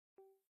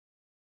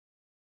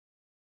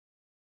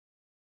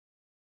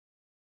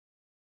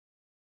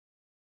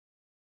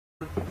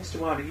Mr.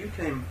 Wilder, you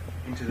came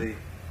into the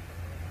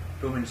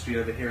film industry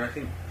over here, I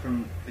think,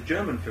 from the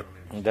German film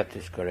industry. That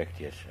is correct,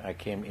 yes. I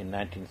came in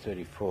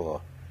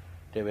 1934.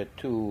 There were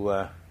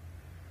two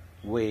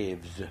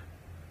waves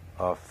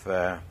of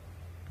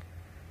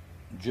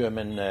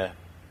German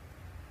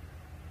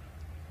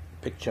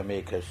picture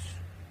makers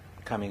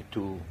coming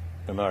to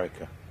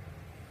America.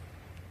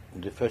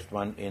 The first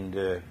one in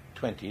the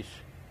 20s,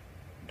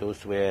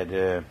 those were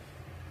the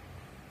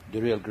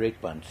real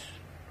great ones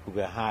who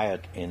were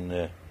hired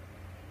in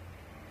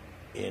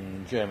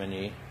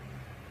Germany,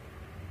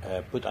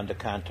 put under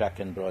contract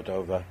and brought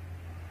over.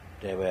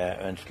 There were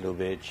Ernst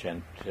Lubitsch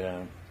and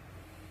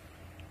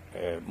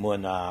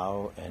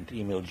Murnau and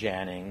Emil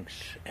Jannings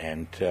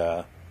and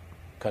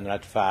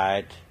Konrad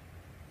Veit.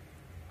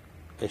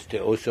 As they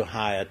also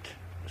hired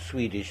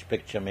Swedish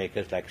picture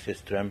makers like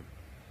Systrom.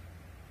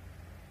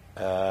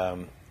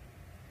 The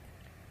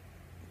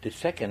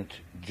second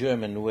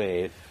German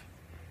wave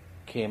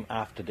came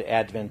after the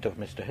advent of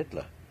Mr.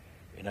 Hitler.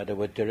 In other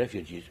words, the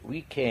refugees.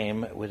 We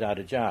came without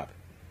a job,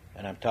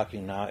 and I'm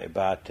talking now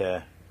about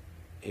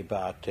Peter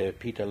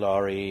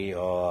Lorre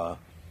or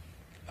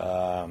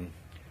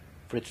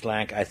Fritz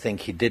Lang. I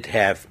think he did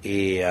have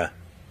a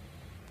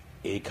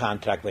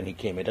contract when he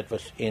came in. That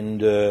was in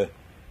the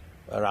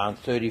around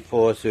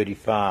 34,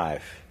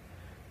 35.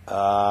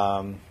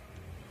 A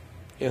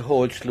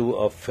whole slew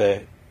of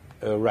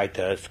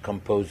writers,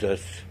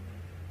 composers.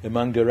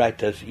 Among the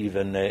writers,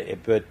 even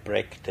Bert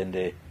Brecht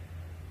and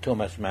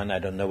Thomas Mann. I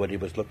don't know what he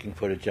was looking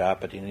for a job,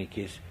 but in any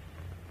case,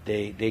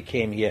 they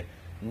came here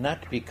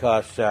not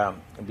because they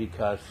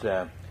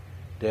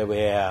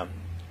were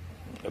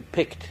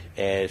picked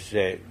as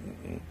the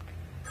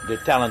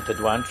talented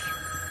ones.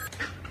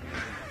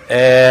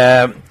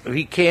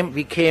 We came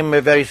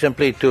very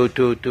simply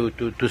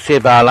to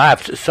save our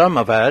lives. Some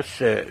of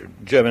us,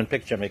 German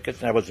picture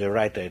makers. I was a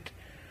writer,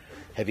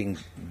 having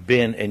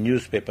been a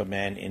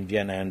newspaperman in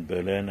Vienna and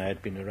Berlin. I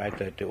had been a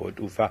writer at the Old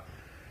Ufer.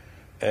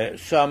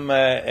 Some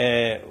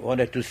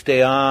wanted to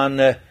stay on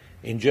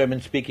in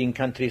German-speaking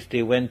countries.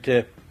 They went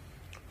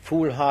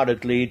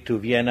foolhardily to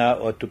Vienna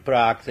or to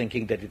Prague,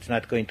 thinking that it's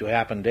not going to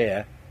happen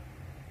there.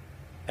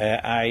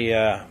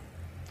 I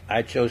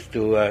chose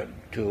to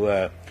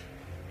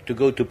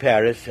go to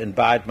Paris and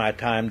bide my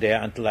time there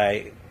until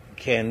I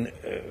can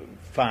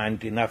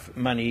find enough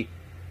money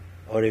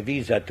or a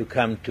visa to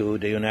come to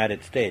the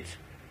United States.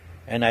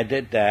 And I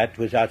did that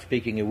without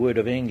speaking a word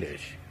of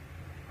English.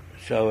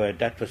 So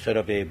that was sort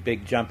of a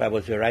big jump. I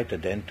was a writer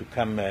then, to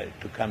come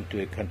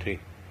to a country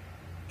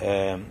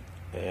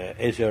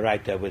as a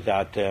writer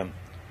without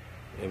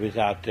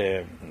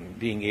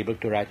being able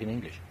to write in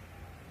English.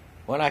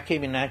 Well, I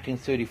came in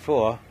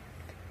 1934,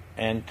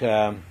 and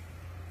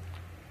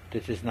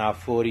this is now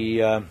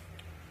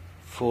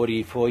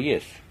 44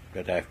 years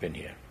that I've been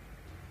here.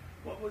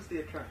 What was the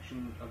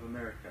attraction of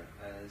America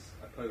as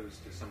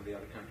opposed to some of the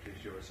other countries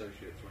your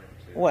associates went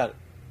to? Well,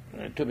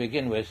 to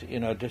begin with,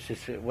 this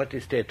is what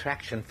is the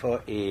attraction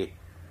for a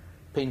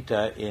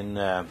painter in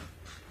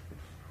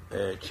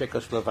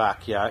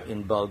Czechoslovakia,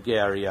 in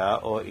Bulgaria,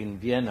 or in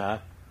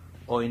Vienna,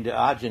 or in the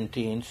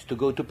Argentines to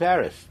go to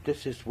Paris.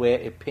 This is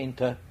where a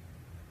painter,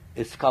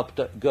 a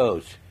sculptor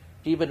goes.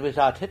 Even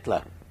without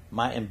Hitler,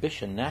 my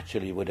ambition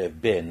naturally would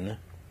have been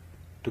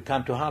to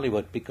come to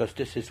Hollywood, because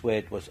this is where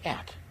it was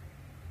at.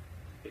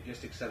 It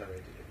just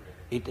accelerated it,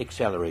 really. It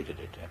accelerated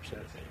it,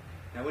 absolutely.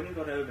 Now, when you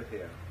got over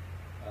here,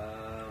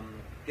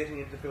 getting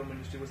into the film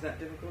industry, was that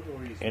difficult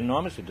or easy?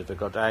 Enormously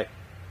difficult. I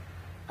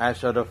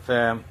sort of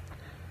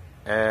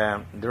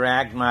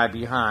dragged my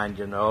behind,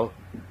 along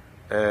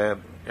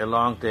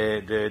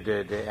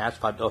the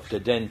asphalt of the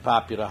then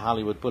popular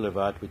Hollywood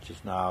Boulevard, which is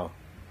now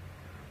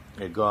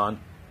gone.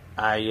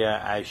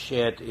 I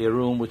shared a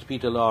room with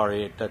Peter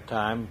Lorre at that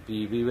time.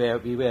 We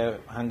were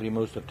hungry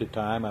most of the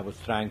time. I was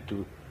trying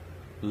to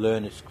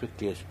learn as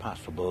quickly as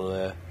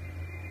possible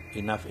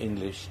enough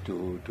English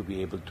to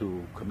be able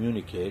to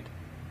communicate.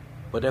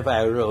 Whatever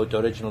I wrote,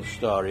 original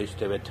stories,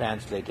 they were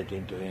translated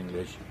into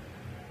English.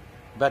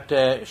 But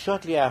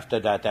shortly after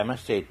that, I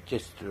must say, it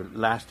just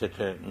lasted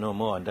no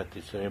more, and that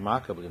is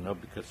remarkable,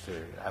 because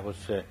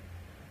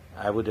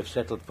I would have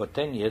settled for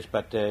 10 years,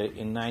 but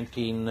in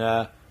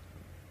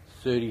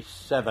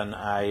 1937,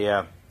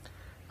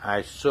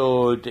 I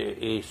sold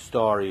a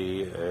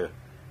story,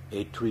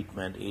 a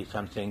treatment,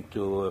 something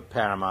to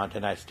Paramount,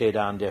 and I stayed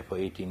on there for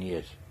 18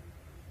 years.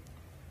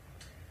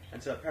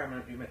 And so at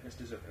Paramount you met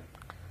Mr. Zucker?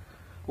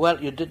 Well,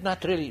 you did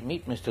not really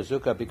meet Mr.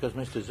 Zucker, because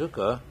Mr.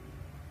 Zucker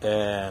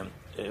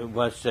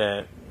was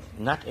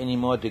not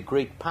anymore the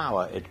great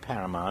power at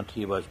Paramount.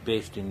 He was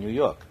based in New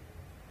York.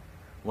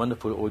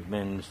 Wonderful old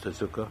man, Mr.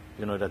 Zucker.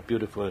 That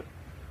beautiful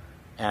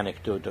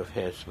anecdote of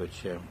his,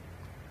 which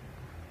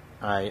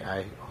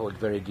I hold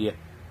very dear.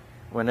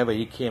 Whenever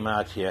he came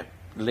out here,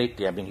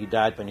 lately, he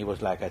died when he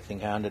was I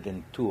think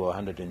 102 or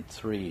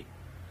 103,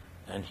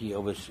 and he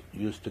always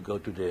used to go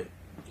to the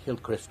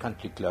Hillcrest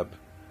Country Club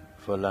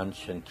for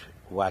lunch and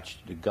watch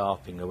the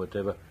golfing or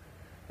whatever.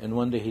 And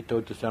one day he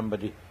told to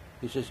somebody,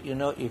 He says, you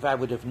know, if I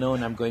would have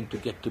known I'm going to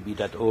get to be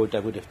that old, I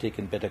would have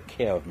taken better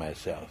care of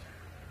myself.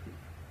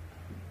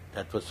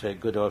 That was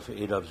good old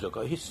Adolf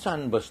Zucker. His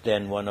son was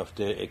then one of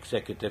the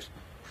executives.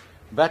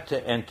 But,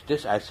 and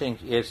this I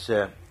think is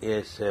the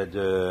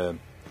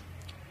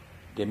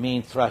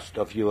main thrust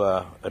of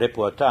your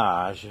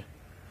reportage,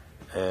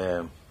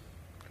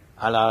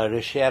 à la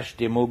recherche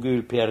des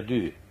moguls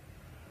perdus.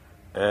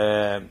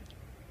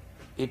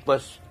 It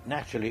was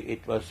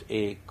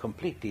a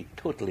completely,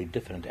 totally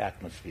different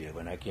atmosphere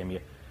when I came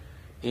here.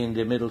 In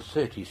the middle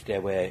 30s, they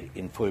were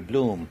in full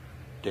bloom.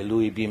 The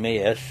Louis B.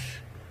 Mayers,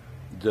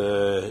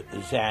 the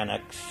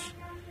Xanax,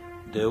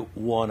 the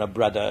Warner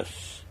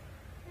Brothers,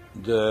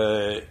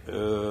 the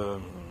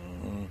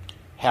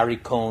Harry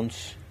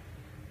Cohns.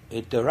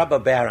 The rubber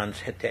barons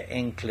had their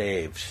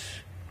enclaves,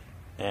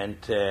 and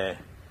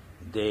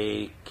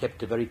they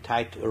kept a very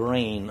tight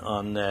rein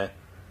on their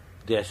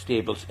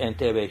stables, and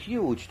they were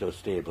huge, those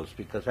stables,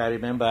 because I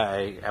remember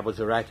I was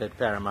a writer at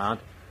Paramount,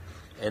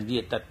 and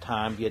at that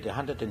time we had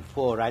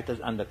 104 writers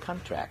under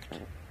contract.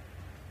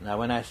 Now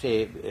when I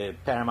say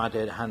Paramount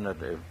had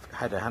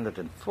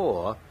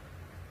 104,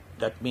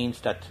 that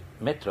means that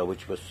Metro,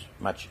 which was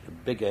much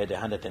bigger, had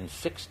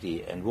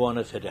 160, and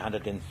Warner's had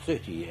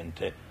 130,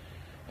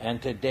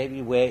 and there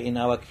we were in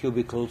our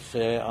cubicles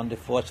on the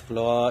 4th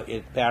floor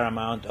at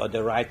Paramount, or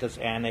the Writers'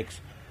 Annex,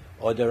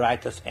 or the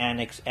Writers'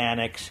 Annex,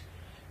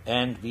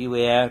 and we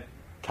were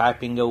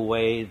typing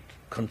away,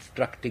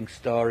 constructing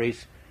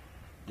stories.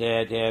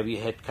 There we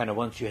had kind of,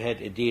 once you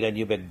had a deal and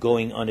you were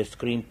going on a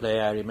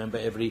screenplay, I remember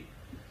every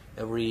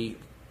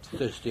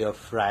Thursday or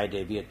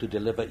Friday we had to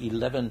deliver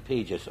 11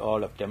 pages,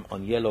 all of them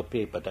on yellow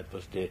paper. That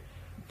was the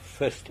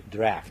first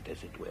draft,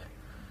 as it were.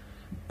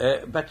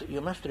 But you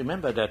must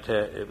remember that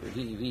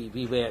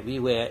we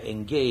were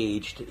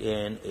engaged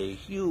in a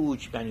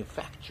huge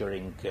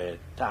manufacturing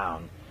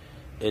town,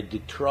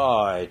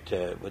 Detroit,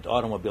 with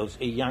automobiles,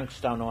 a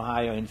Youngstown,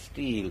 Ohio, in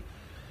steel.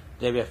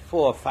 There were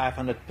 400 or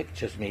 500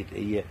 pictures made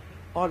a year.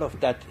 All of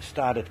that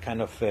started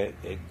kind of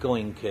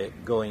going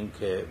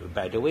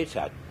by the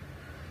wayside.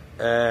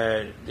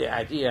 The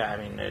idea, I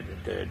mean,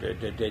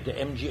 the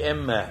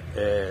MGM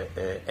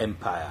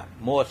empire,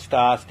 more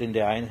stars than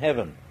there are in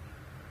heaven.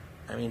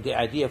 I mean, the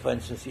idea, for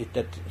instance, is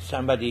that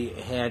somebody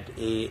had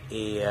a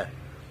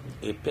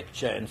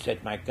picture and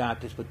said, my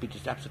God, this would be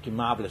just absolutely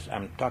marvelous.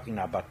 I'm talking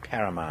now about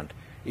Paramount.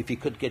 If we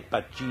could get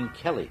but Gene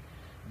Kelly.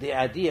 The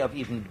idea of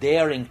even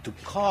daring to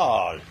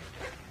call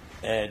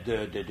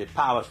the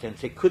powers and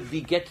say, could we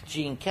get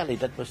Gene Kelly?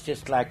 That was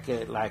just like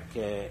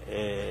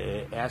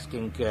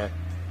asking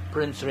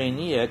Prince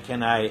Rainier,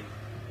 can I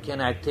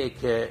take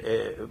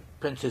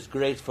Princess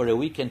Grace for a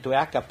weekend to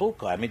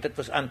Acapulco? I mean, that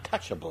was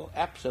untouchable,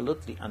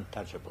 absolutely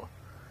untouchable.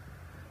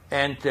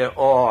 And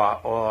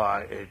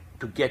or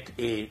to get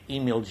a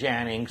Emil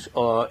Jannings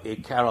or a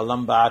Carol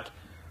Lombard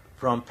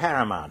from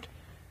Paramount.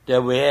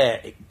 There were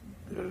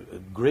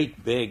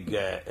great big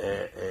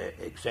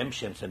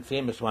exemptions and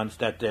famous ones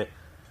that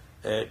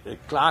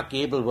Clark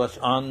Gable was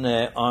on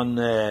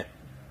the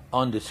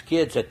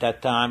skids at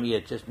that time. He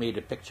had just made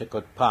a picture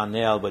called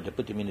Parnell where they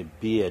put him in a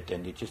beard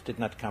and it just did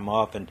not come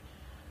off, and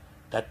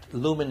that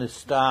luminous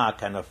star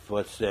kind of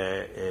was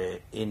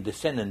in the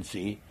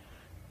ascendancy,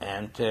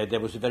 and there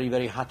was a very,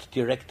 very hot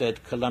director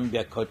at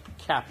Columbia called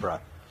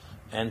Capra,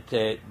 and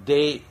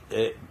they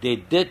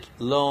did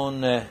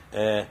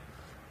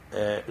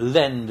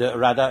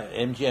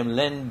MGM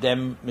lend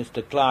them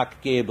Mr.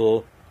 Clark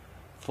Gable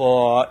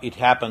for It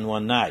Happened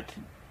One Night.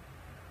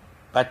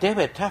 But they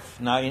were tough.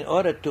 Now, in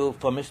order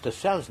for Mr.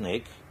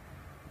 Selznick,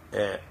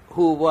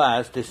 who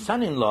was the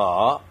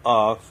son-in-law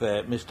of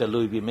Mr.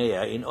 Louis B.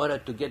 Mayer, in order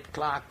to get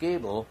Clark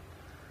Gable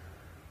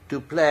to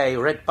play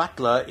Red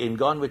Butler in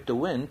Gone with the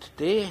Wind,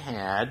 they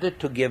had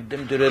to give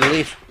them the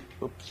release.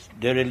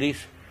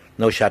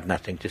 No shot,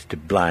 nothing, just a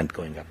blind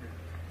going up.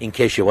 In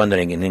case you're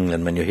wondering in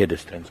England when you hear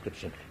this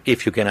transcription,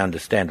 if you can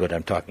understand what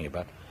I'm talking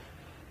about.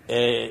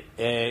 They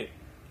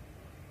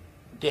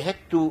had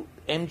to,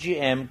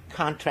 MGM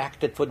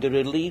contracted for the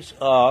release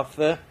of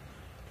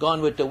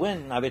Gone with the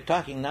Wind. Now we're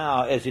talking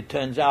now, as it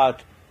turns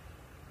out,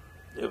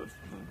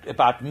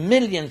 about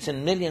millions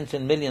and millions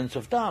and millions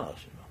of dollars.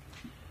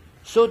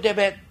 So they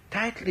were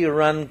tightly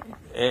run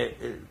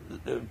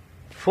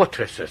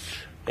fortresses,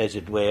 as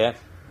it were,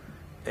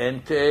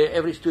 and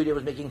every studio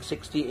was making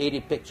 60,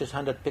 80 pictures,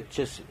 100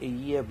 pictures a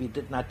year. We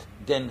did not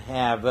then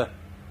have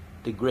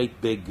the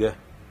great big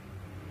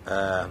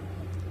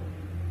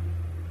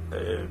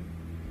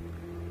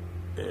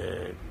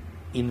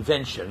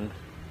invention,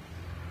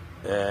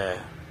 the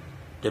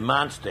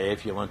monster,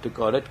 if you want to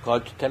call it,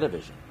 called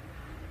television.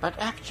 But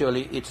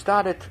actually, it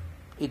started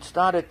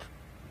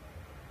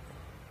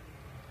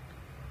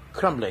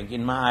crumbling,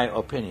 in my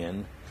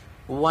opinion,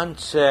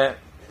 once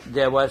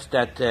there was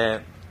that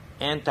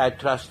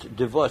antitrust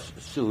divorce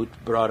suit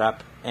brought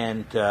up,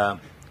 and the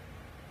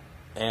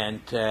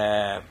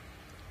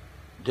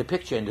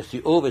picture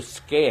industry always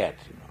scared.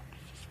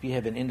 We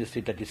have an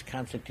industry that is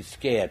constantly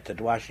scared that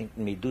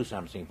Washington may do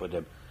something for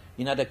them.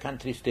 In other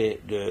countries,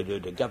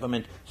 the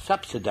government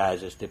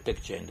subsidizes the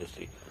picture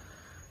industry.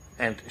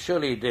 And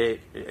surely the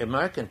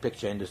American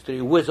picture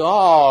industry, with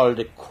all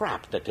the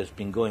crap that has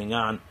been going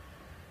on,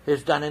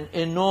 has done an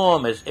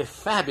enormous, a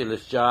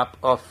fabulous job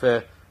of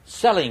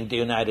selling the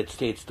United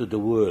States to the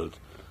world.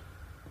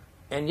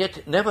 And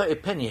yet never a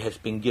penny has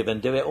been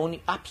given. There were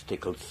only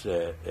obstacles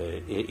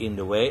in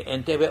the way,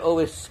 and they were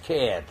always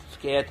scared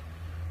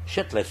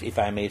shitless, if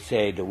I may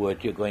say the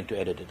word, you're going to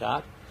edit it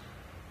out,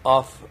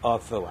 of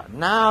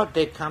now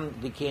they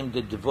came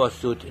the divorce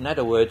suit. In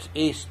other words,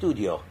 a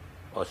studio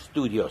or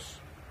studios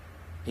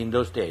in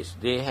those days,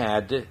 they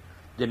had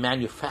the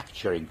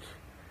manufacturing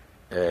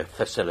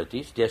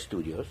facilities, their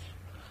studios,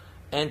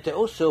 and they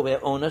also were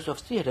owners of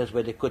theaters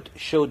where they could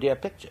show their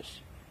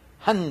pictures.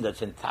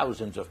 Hundreds and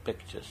thousands of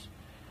pictures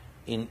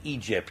in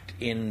Egypt,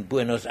 in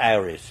Buenos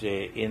Aires,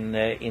 in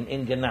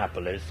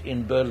Indianapolis,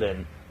 in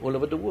Berlin, all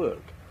over the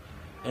world.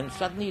 And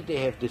suddenly they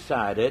have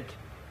decided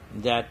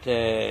that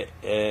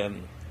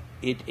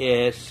it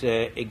is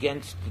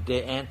against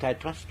the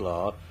antitrust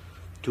law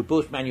to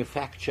both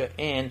manufacture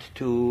and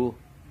to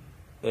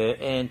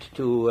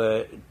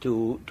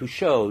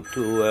show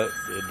to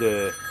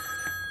the.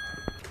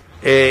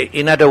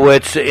 In other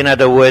words,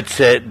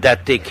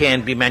 that they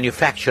can be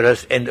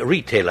manufacturers and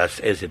retailers,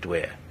 as it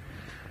were.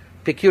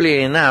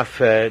 Peculiarly enough,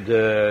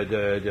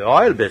 the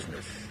oil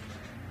business,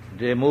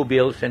 the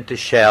Mobiles and the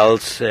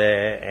Shells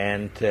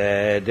and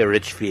the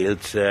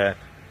Richfields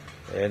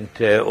and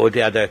all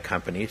the other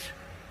companies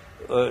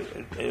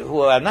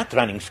who are not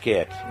running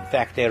scared. In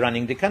fact, they're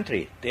running the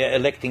country. They're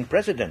electing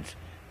presidents.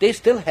 They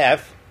still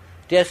have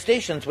their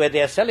stations where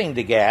they're selling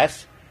the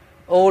gas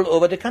all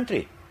over the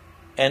country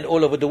and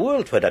all over the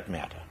world, for that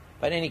matter.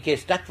 But in any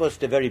case, that was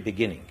the very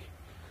beginning.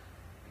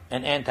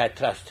 And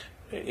antitrust,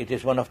 it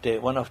is one of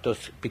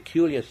those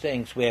peculiar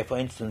things where, for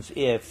instance,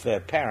 if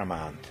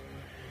Paramount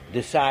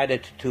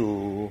decided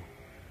to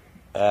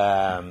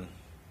go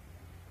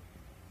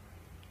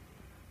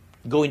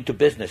into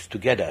business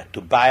together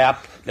to buy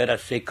up, let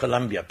us say,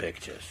 Columbia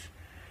Pictures,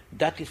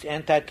 that is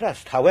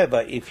antitrust.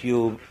 However, if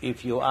you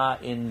are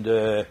in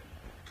the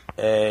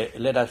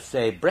let us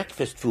say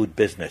breakfast food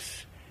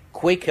business,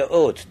 Quaker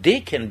Oats,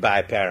 they can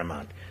buy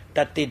Paramount.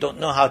 That they don't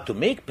know how to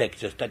make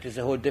pictures, that is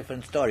a whole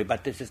different story.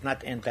 But this is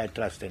not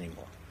antitrust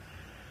anymore.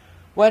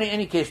 Well, in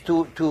any case,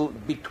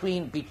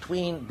 between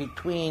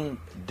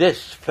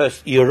this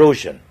first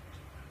erosion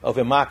of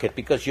a market,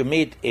 because you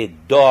made a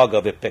dog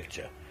of a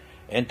picture,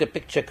 and the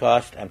picture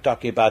cost, I'm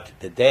talking about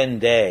the then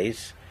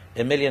days,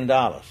 $1 million.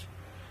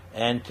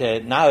 And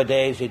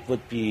nowadays it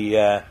would be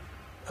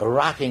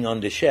rotting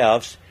on the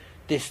shelves.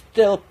 They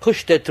still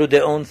pushed it through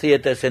their own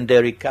theaters, and they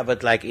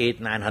recovered like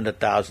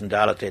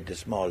 $800,000-$900,000 at a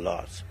small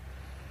loss.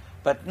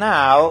 But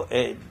now,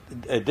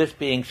 this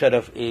being sort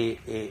of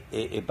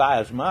a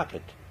buyer's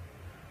market,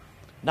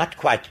 not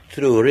quite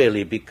true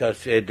really,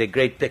 because the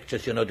great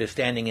pictures, they're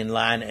standing in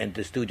line and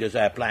the studios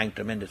are applying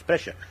tremendous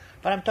pressure.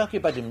 But I'm talking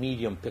about the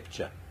medium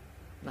picture.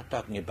 I'm not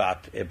talking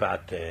about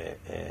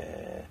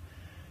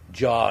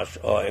Jaws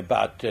or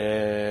about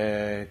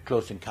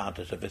Close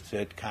Encounters of the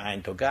Third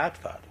Kind or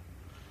Godfather.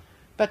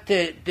 But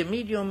the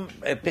medium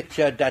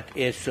picture that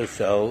is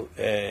so-so,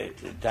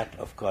 that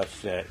of course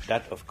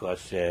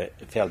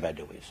fell by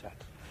the wayside.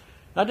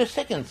 Now the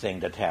second thing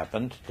that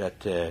happened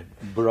that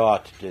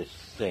brought this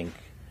thing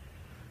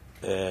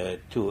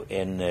to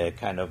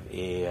kind of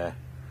an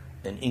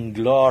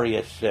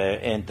inglorious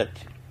end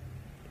that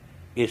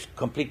is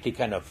completely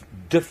kind of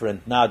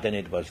different now than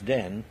it was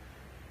then,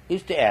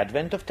 is the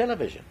advent of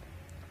television.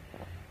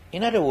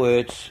 In other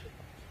words,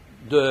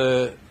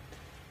 the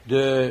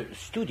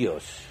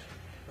studios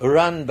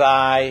run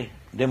by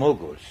the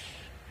moguls,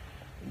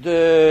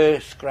 the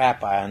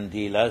scrap iron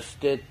dealers,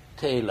 the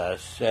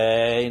tailors,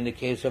 in the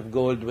case of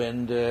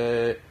Goldwyn,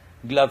 the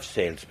glove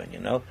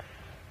salesmen,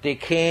 They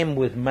came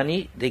with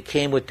money, they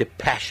came with the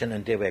passion,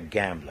 and they were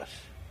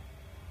gamblers.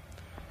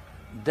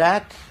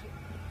 That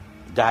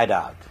died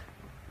out.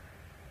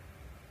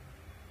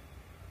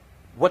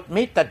 What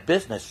made that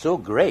business so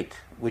great,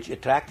 which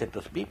attracted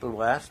those people,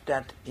 was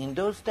that in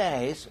those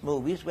days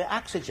movies were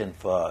oxygen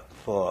for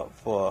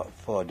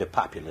the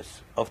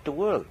populace of the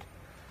world.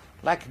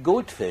 Like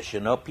goldfish,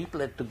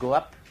 people had to go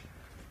up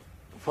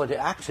for the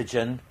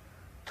oxygen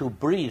to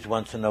breathe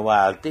once in a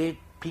while.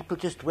 People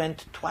just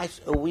went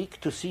twice a week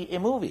to see a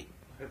movie.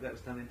 I hope that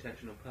was done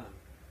intentional pun.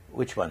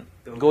 Which one?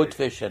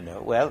 Goldfish.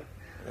 Well,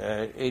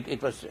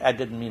 it was. I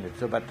didn't mean it.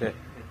 So, but his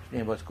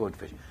name was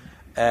Goldfish.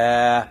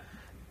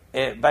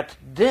 But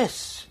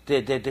this,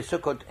 the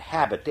so-called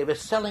habit, they were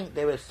selling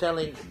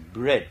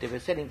bread. They were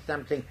selling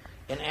something,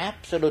 an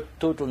absolute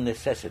total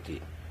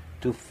necessity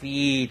to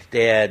feed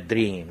their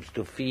dreams,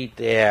 to feed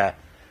their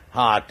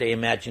heart, their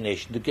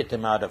imagination, to get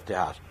them out of the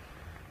house.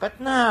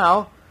 But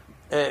now,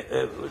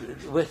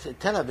 with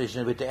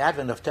television, with the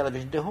advent of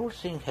television, the whole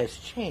thing has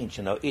changed.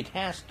 It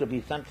has to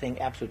be something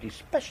absolutely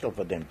special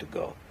for them to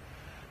go.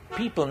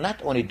 People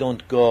not only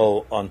don't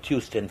go on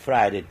Tuesday and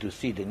Friday to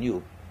see the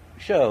new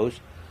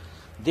shows,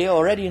 they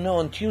already know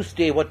on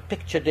Tuesday what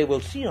picture they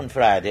will see on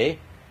Friday,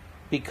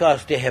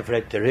 because they have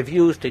read the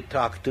reviews, they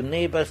talk to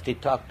neighbors, they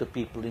talk to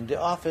people in the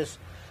office,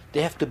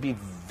 they have to be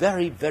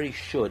very, very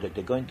sure that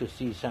they're going to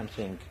see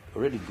something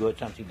really good,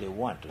 something they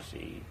want to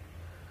see.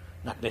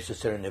 Not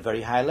necessarily a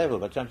very high level,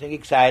 but something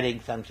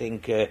exciting,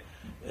 something,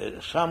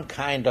 some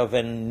kind of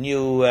a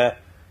new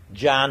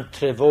John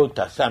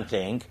Travolta,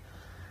 something,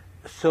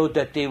 so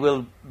that they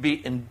will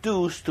be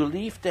induced to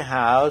leave the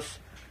house,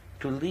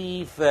 to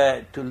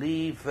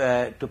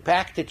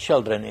pack the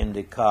children in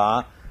the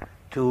car,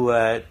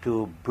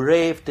 to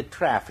brave the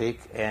traffic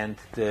and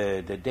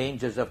the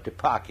dangers of the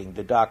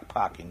dark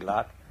parking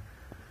lot,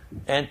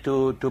 and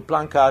to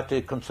plunk out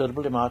a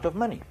considerable amount of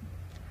money.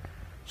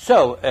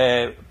 So,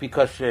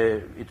 because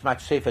it's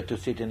much safer to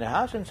sit in the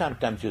house, and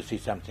sometimes you see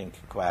something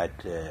quite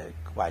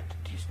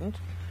decent.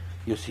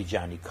 You see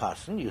Johnny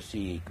Carson, you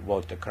see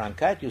Walter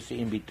Cronkite, you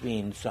see in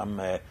between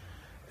something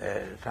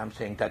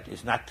that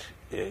is not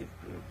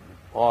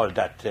all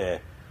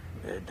that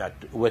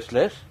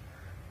worthless.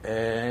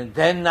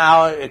 Then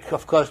now,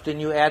 of course, the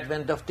new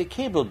advent of the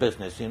cable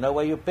business,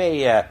 where you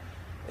pay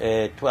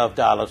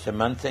 $12 a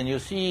month, and you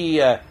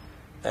see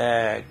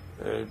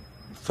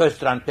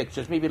first-run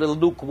pictures, maybe a little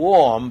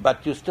lukewarm,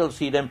 but you still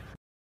see them.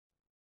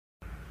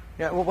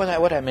 Yeah, well,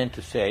 what I meant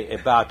to say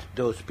about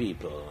those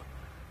people,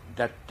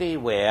 that they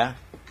were,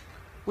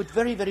 with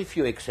very, very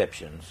few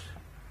exceptions,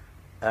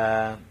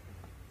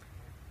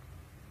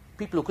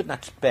 people who could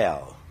not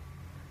spell.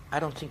 I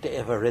don't think they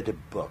ever read a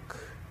book.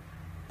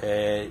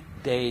 They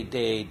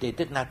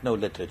did not know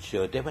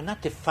literature. They were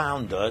not the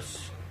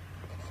founders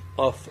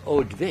of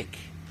Old Vic.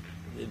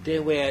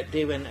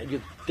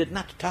 You did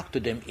not talk to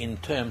them in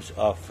terms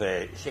of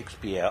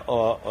Shakespeare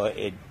or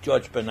a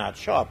George Bernard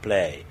Shaw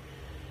play.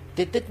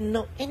 They didn't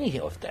know any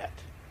of that.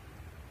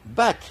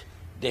 But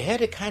they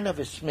had a kind of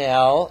a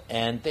smell,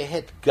 and they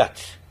had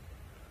guts.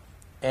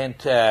 And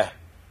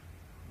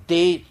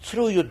they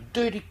threw you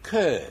dirty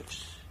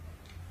curves.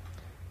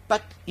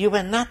 But you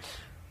were not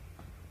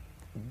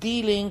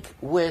dealing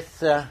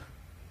with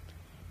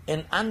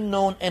an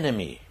unknown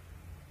enemy.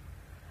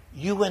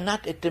 You were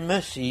not at the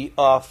mercy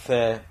of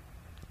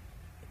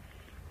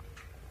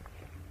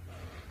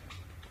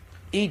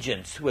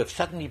agents who have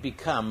suddenly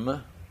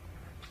become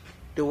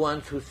the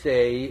ones who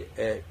say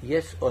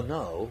yes or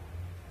no.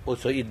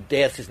 Also,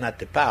 theirs is not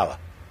the power.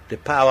 The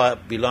power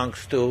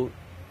belongs to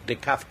the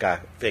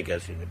Kafka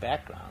figures in the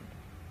background.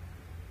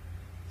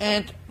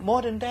 And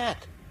more than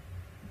that,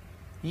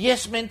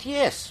 yes meant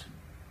yes.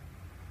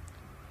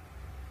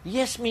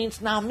 Yes means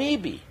now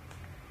maybe.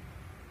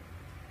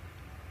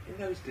 In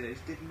those days,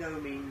 did no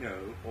mean no,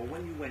 or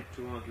when you went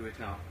to argue it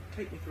out,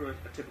 take me through a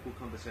typical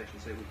conversation,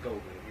 say with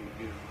Goldman,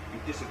 you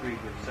disagreed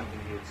with something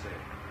he had said.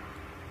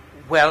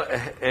 Well,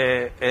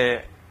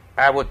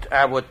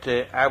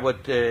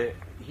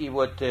 he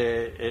would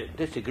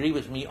disagree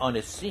with me on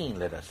a scene,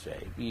 let us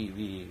say.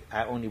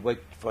 I only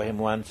worked for him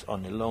once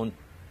on a loan.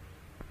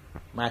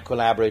 My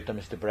collaborator,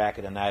 Mr.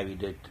 Brackett, and I,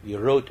 we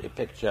wrote a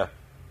picture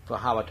for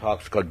Howard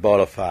Hawks called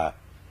Ball of Fire.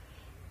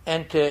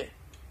 And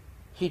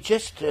he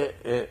just,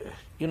 to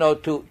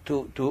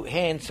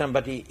hand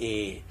somebody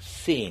a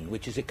scene,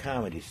 which is a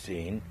comedy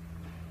scene,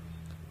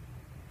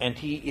 and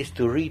he is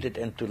to read it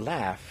and to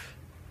laugh,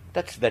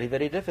 that's very,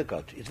 very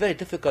difficult. It's very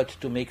difficult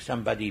to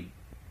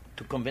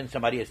convince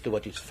somebody as to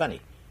what is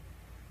funny.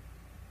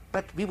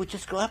 But we would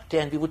just go up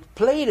there and we would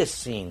play the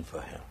scene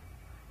for him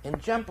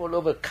and jump all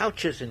over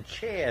couches and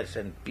chairs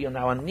and be on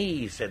our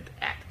knees and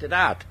act it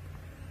out.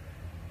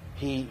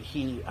 He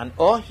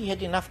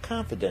had enough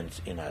confidence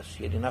in us.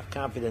 He had enough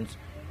confidence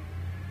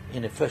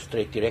in a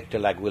first-rate director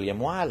like William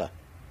Wyler,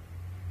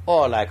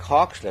 or like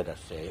Hawks, let us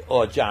say,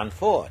 or John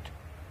Ford.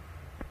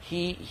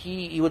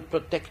 He would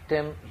protect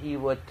them. He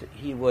would,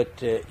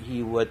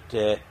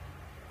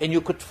 and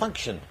you could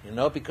function,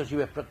 because you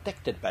were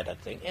protected by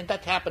that thing. And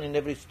that happened in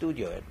every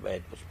studio, whether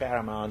it was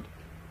Paramount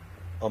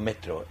or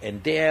Metro,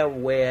 and there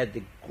were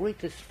the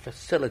greatest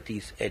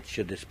facilities at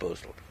your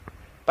disposal.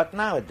 But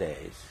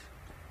nowadays,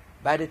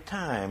 by the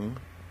time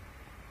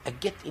I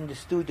get in the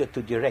studio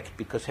to direct,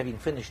 because having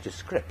finished the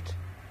script,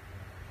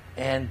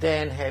 and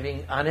then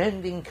having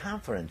unending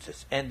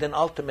conferences, and then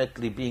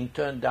ultimately being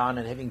turned down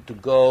and having to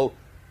go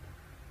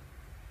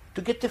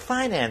to get the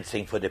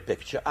financing for the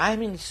picture,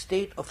 I'm in a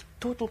state of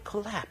total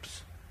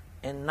collapse.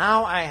 And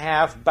now I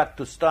have but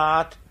to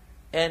start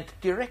and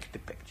direct the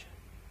picture.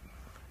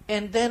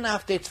 And then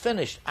after it's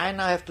finished, I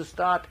now have to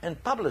start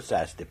and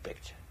publicize the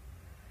picture.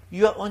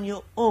 You are on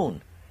your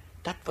own.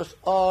 That was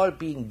all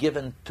being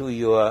given to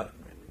in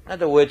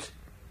other words,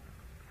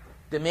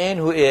 the man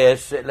who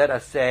is, let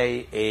us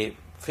say, a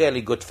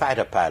fairly good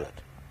fighter pilot.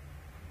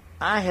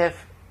 I have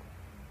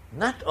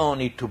not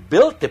only to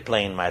build the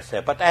plane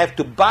myself, but I have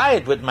to buy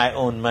it with my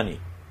own money.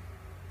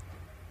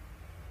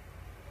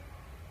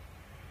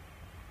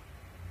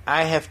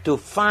 I have to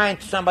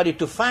find somebody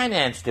to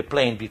finance the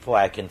plane before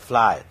I can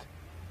fly it.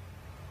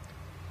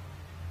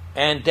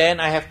 And then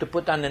I have to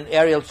put on an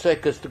aerial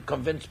circus to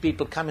convince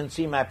people, come and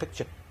see my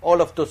picture.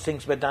 All of those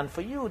things were done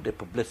for you, the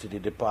publicity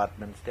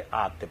departments, the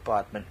art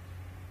department.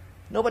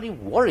 Nobody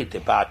worried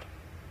about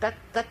that.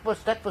 That was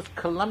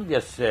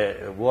Columbia's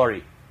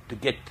worry. to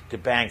get the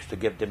banks to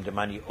give them the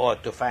money or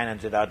to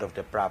finance it out of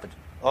the profits,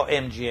 or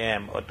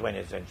MGM or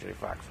 20th Century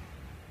Fox.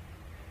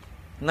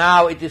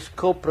 Now it is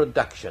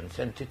co-productions,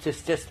 and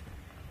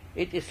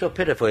it is so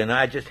pitiful. You know,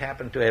 I just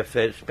happened to have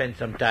spent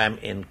some time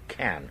in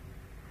Cannes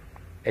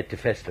at the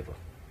festival.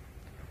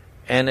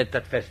 And at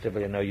that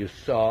festival, you know, you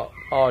saw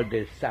all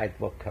the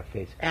sidewalk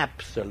cafes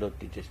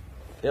absolutely just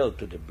filled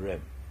to the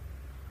brim.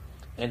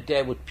 And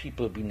there would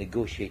people be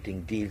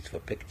negotiating deals for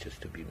pictures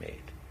to be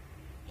made.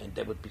 And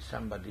there would be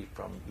somebody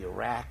from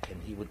Iraq,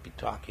 and he would be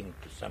talking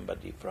to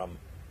somebody from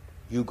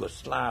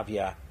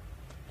Yugoslavia,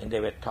 and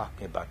they were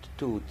talking about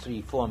 $2,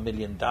 $3, $4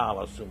 million,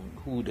 and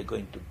who they're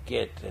going to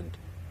get, and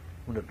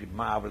wouldn't it be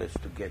marvelous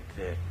to get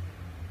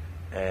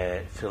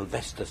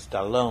Sylvester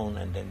Stallone,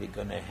 and then we're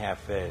going to have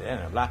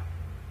blah.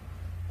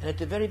 And at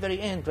the very, very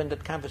end, when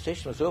that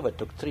conversation was over, it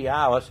took 3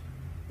 hours,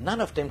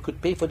 none of them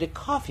could pay for the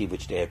coffee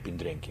which they have been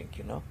drinking,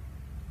 you know.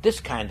 This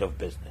kind of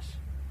business.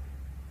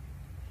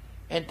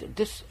 And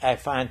this I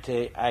find,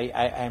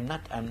 I'm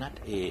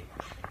a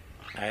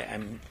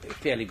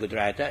fairly good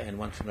writer, and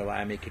once in a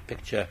while I make a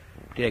picture,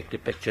 direct a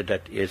picture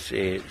that is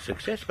a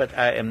success, but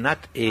I'm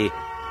not a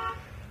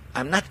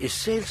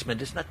salesman.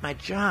 It's not my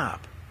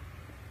job.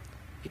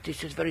 It is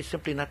just very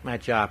simply not my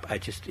job. I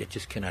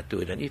just cannot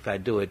do it. And if I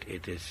do it,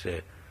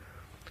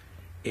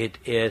 it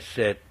is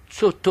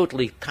so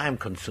totally time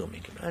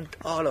consuming. You know? And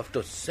all of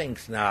those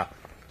things now,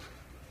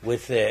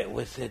 with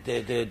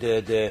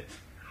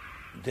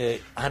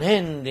the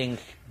unending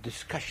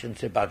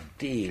discussions about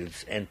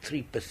deals and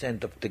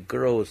 3% of the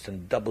gross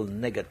and double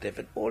negative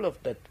and all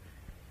of that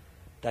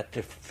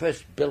the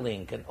first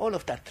billing and all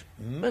of that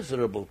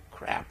miserable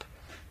crap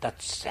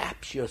that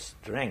saps your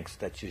strengths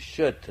that you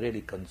should really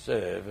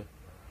conserve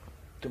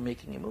to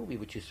making a movie,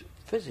 which is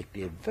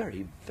physically a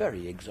very,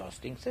 very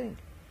exhausting thing.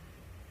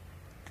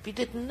 We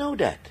didn't know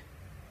that.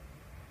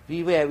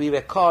 We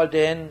were called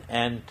in,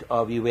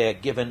 or we were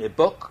given a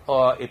book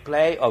or a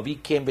play, or we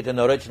came with an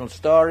original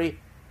story.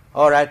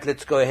 All right,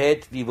 let's go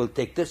ahead. We will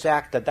take this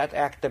actor, that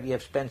actor. We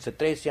have Spencer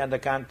Tracy under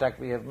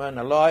contract. We have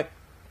Myrna Loy.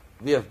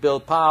 We have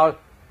Bill Powell.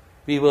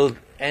 We will,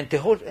 and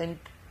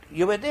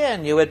you were there,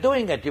 and you were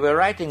doing it. You were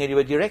writing it. You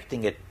were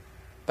directing it.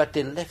 But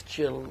they left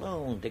you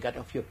alone. They got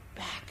off your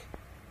back.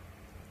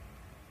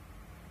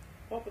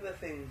 What were the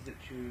things that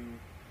you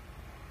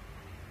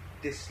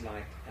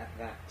disliked at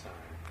that time?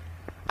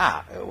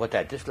 What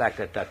I disliked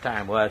at that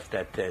time was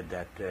that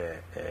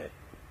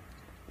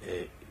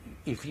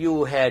if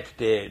you had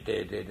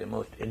the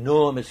most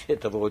enormous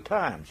hit of all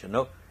times, you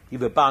know, you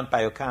were bound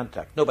by your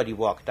contract. Nobody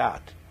walked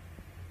out.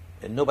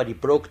 And nobody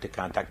broke the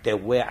contract. There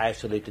were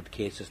isolated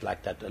cases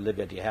like that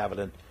Olivia de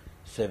Havilland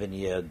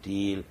 7-year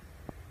deal.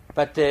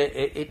 But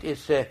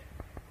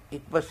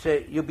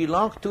you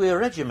belonged to a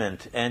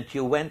regiment, and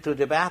you went to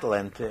the battle,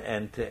 and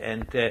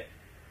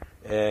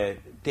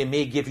they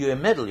may give you a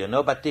medal, you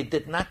know, but they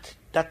did not.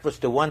 That was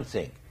the one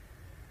thing.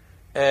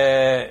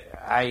 I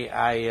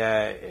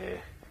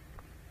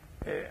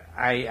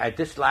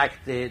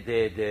disliked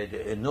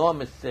the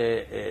enormous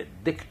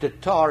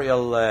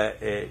dictatorial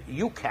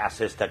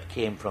ukases that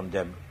came from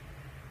them,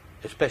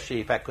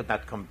 especially if I could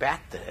not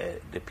combat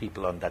the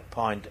people on that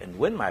point and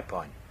win my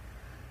point.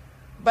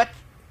 But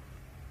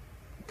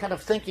kind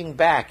of thinking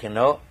back, you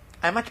know,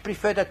 I much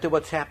prefer that to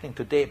what's happening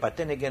today. But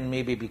then again,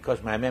 maybe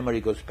because my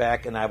memory goes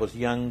back and I was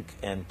young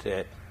and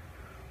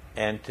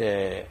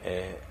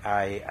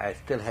I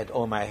still had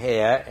all my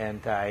hair,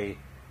 and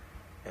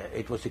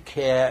it was a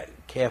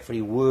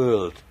carefree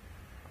world.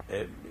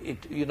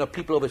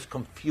 People always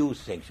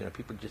confuse things. You know,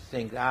 people just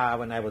think,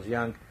 when I was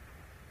young,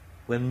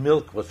 when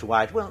milk was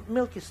white. Well,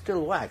 milk is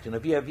still white. You know,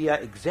 we are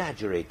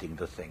exaggerating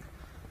the thing.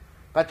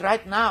 But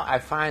right now, I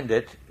find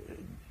it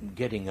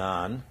getting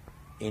on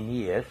in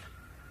years,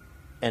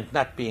 and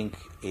not being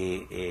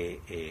a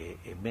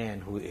man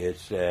who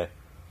is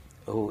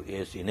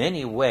in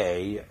any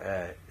way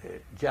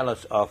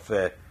jealous of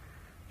the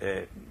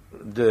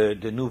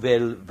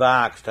nouvelle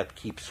vagues that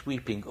keep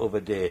sweeping over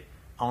the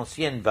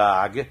ancienne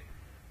vague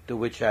to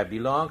which I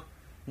belong.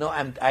 No,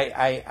 I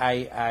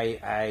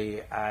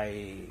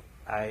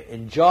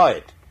enjoy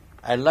it.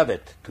 I love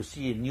it to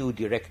see a new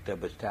director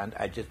stand.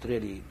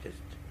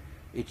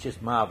 It's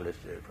just marvelous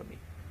for me.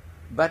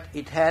 But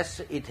it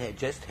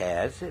just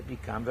has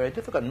become very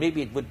difficult.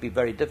 Maybe it would be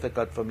very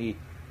difficult for me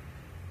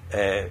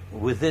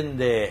within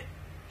the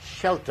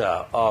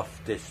shelter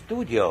of the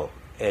studio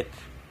at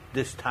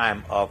this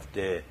time of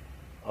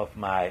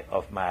my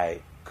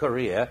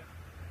career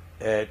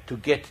to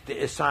get the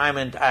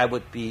assignment I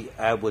would be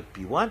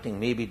wanting.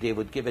 Maybe they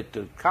would give it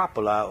to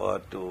Coppola or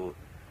to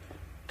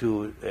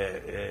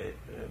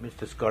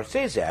Mr.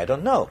 Scorsese. I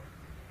don't know.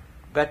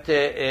 But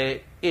there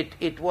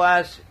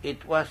was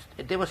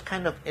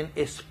kind of an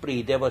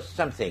esprit. There was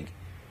something.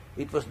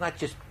 It was not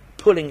just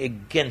pulling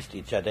against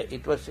each other.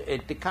 It was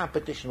the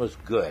competition was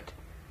good.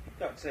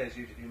 Dr. Sayers,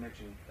 you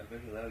mentioned a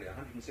little earlier,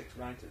 106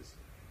 writers.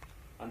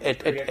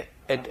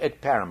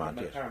 At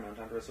Paramount, yes. Paramount,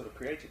 under a sort of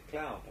creative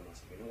cloud, there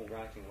must have been, all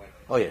writing away.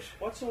 Oh, yes.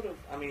 What sort of,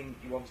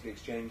 you obviously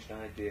exchanged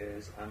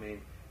ideas.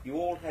 You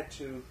all had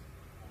to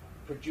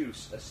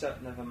produce a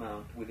certain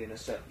amount within a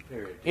certain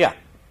period. Yeah.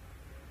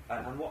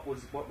 And what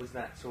was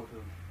that sort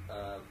of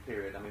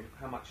period? I mean,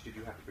 how much did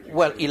you have to produce?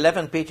 Well,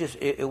 11 pages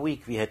a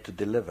week we had to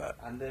deliver.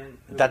 And then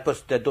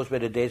those were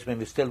the days when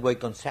we still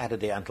worked on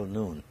Saturday until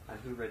noon. And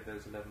who read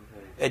those 11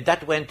 pages?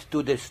 That went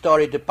to the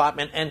story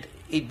department, and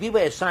we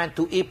were assigned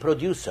to a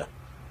producer.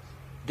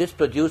 This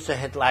producer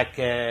had like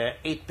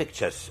 8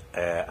 pictures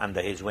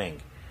under his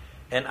wing.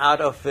 And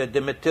out of the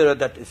material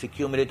that is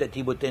accumulated,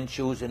 he would then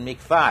choose and make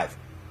 5.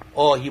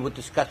 Or he would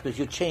discuss with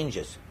you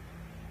changes.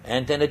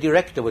 And then a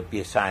director would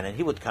be assigned, and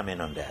he would come in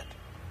on that.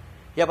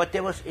 Yeah, but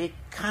there was a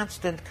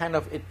constant kind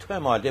of a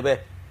turmoil.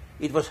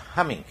 It was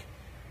humming.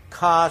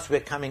 Cars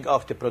were coming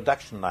off the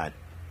production line.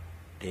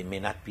 They may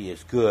not be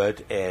as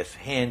good as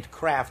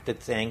handcrafted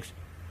things,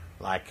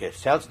 like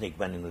Selznick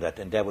went into that,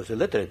 and there was a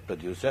literate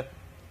producer.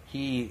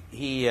 He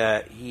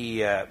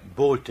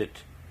bolted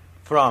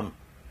from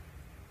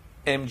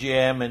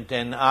MGM and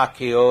then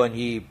RKO, and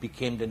he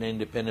became an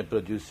independent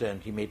producer,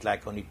 and he made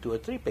like only 2 or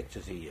 3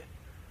 pictures a year.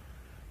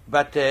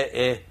 But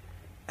the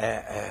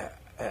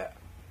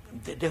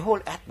whole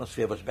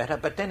atmosphere was better.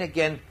 But then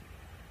again,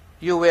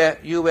 you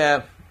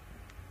were,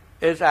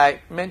 as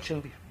I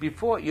mentioned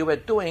before, you were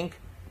doing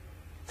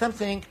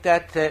something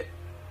that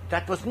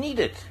was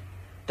needed,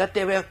 that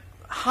they were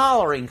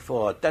howling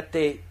for, that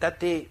they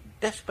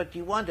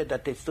desperately wanted,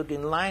 that they stood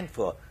in line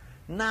for.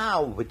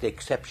 Now, with the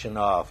exception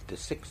of the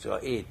 6 or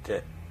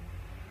 8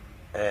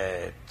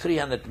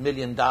 $300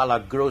 million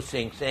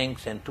grossing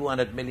things and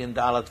 $200 million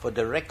for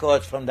the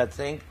records from that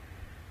thing,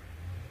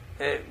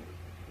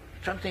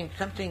 something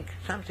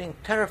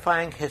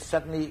terrifying has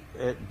suddenly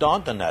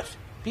dawned on us.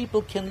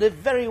 People can live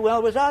very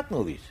well without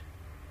movies.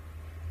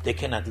 They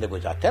cannot live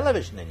without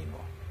television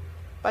anymore,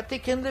 but they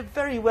can live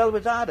very well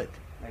without it.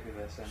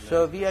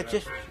 So we are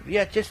just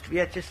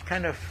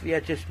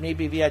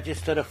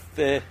sort of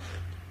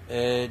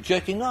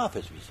jerking off,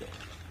 as we say.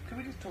 Can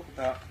we just talk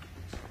about?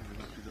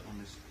 On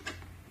this,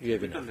 you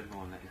have enough. A little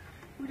more on that. Can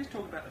we just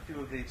talk about a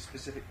few of the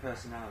specific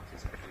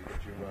personalities actually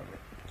that you work with?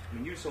 I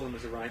mean, you saw them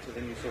as a writer,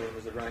 then you saw them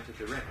as a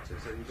writer-director,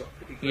 so you've got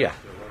pretty close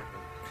to a work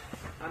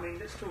with. I mean,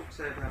 let's talk,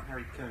 say, about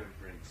Harry Cohn,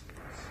 for instance.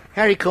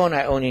 Harry Cohn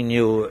I only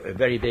knew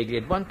very vaguely.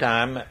 At one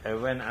time,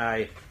 when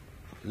I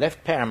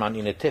left Paramount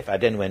in a tiff, I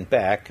then went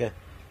back.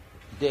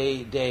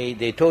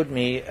 They told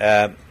me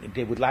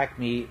they would like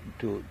me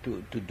to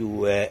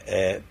do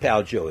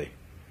Pal Joey.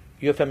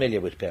 You're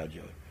familiar with Pal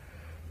Joey.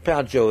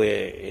 Pal Joey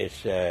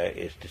is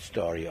the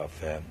story of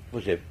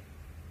was a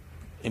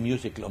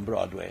musical on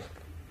Broadway.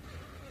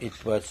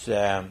 It was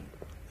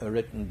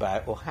written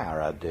by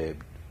O'Hara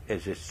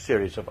as a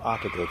series of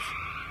articles,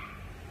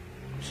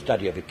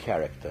 study of a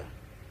character,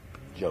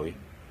 Joey,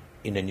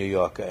 in the New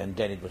Yorker, and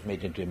then it was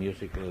made into a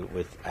musical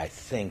with, I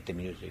think, the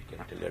music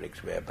and the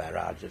lyrics were by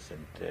Rogers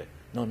and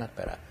no, not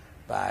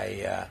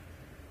by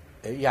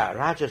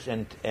Rogers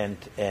and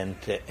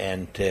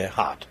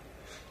Hart.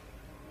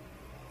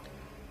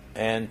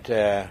 And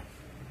that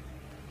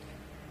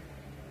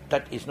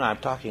is now, I'm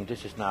talking,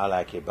 this is now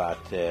like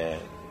about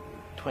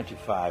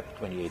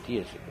 28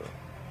 years ago.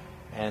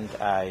 And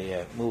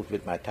I moved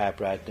with my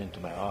typewriter into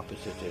my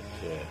offices at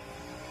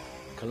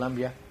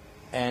Columbia,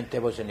 and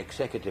there was an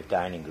executive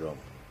dining room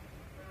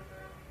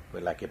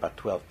where like about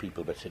 12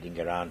 people were sitting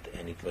around,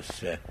 and it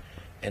was,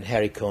 and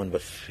Harry Cohn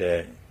was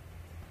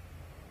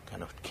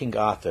kind of King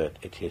Arthur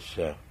at his,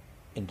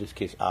 in this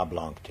case,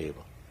 oblong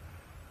table.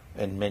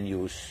 And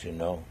menus, you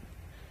know,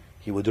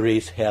 he would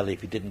raise hell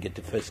if he didn't get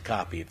the first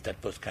copy, if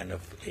that was kind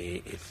of a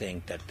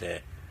thing that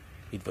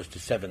it was the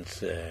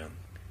 7th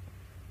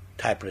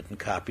typewritten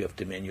copy of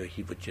the menu,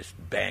 he would just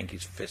bang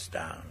his fist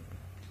down.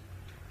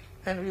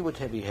 And we would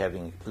be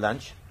having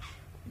lunch,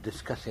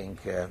 discussing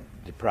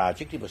the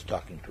project. He was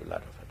talking to a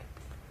lot of other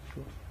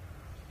people.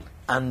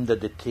 Under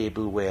the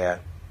table were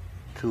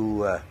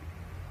two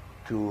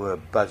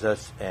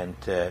buzzers, and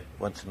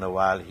once in a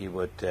while he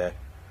would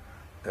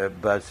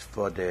buzz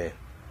for the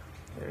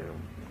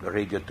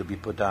radio to be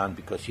put on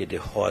because he had a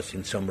horse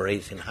in some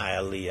race in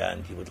Hialeah,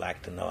 and he would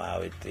like to know how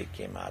it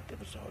came out. It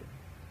was all.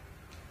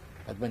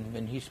 But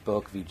when he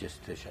spoke, we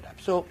just shut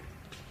up. So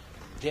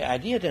the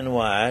idea then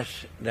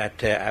was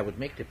that I would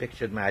make the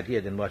picture. My idea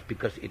then was,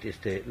 because it is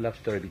the love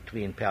story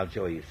between Pal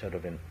Joey, sort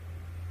of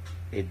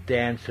a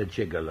dancer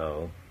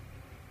gigolo,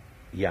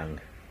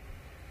 young,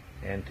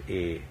 and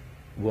a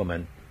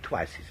woman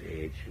twice his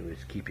age who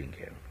is keeping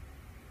him.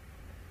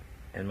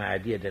 And my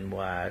idea then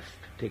was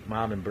to take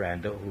Marlon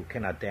Brando, who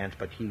cannot dance,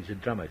 but he's a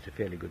drummer, he's a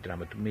fairly good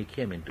drummer, to make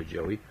him into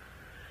Joey.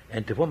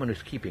 And the woman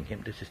who's keeping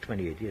him, this is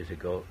 28 years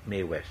ago,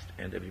 Mae West,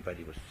 and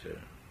everybody was...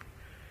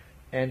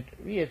 and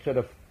we had sort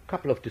of a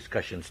couple of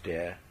discussions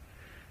there,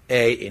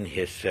 in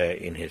his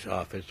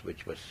office,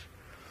 which was...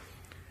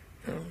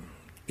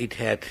 it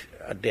had...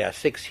 there are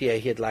 6 here,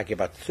 he had like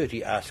about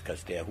 30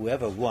 Oscars there.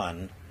 Whoever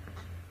won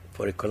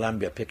for a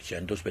Columbia picture,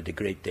 and those were the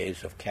great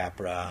days of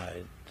Capra,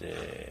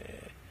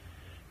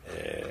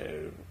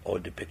 all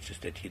the pictures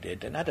that he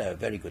did, and other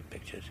very good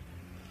pictures,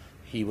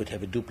 he would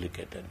have a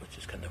duplicate that was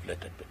just kind of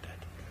lettered with that.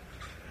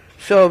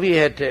 So we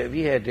had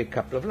a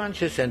couple of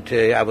lunches, and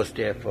I was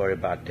there for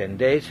about 10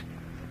 days.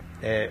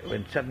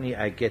 When suddenly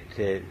I get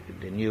the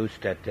news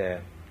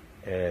that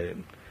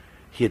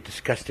he had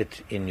discussed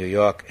it in New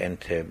York, and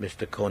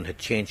Mr. Cohn had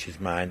changed his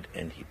mind,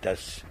 and he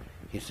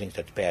thinks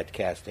that's bad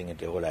casting, and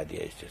the whole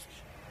idea is just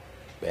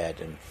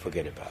bad, and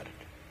forget about it.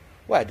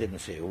 Well, I didn't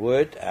say a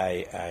word.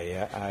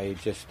 I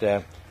just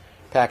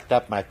packed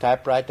up my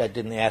typewriter. I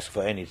didn't ask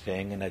for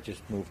anything, and I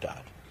just moved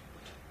out.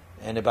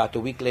 And about a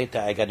week later,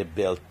 I got a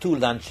bill: 2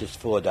 lunches,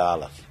 $4.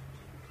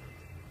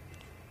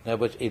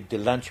 The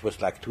lunch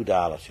was like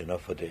 $2,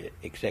 for the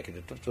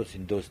executive. That was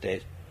in those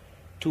days.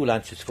 2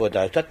 lunches,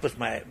 $4. That was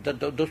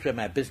those were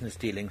my business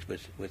dealings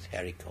with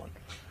Harry Cohn.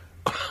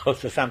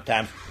 So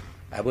sometimes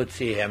I would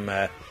see him.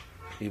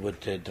 We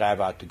would drive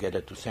out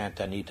together to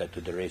Santa Anita,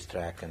 to the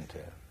racetrack,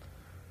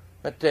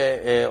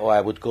 or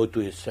I would go to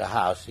his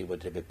house. He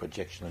would have a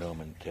projection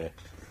room, and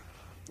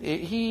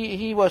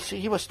he was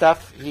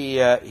tough. He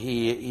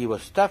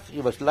was tough. He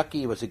was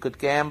lucky. He was a good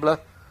gambler.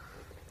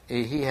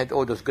 He had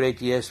all those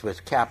great years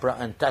with Capra,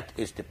 and that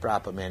is the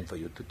proper man for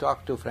you to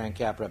talk to, Frank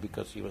Capra,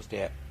 because he was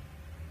there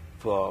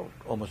for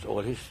almost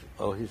all his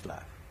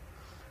life.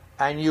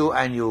 I knew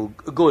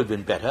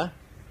Goldwyn better.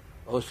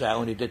 Also, I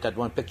only did that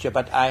one picture,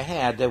 but I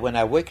had when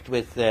I worked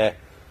for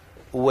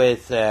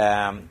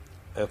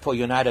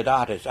United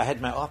Artists, I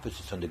had my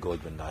offices on the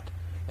Goldwyn lot,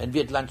 and we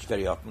had lunch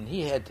very often.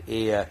 He had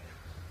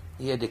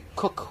a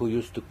cook who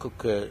used to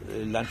cook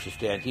lunches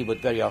there, and he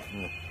would very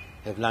often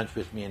have lunch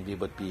with me, and we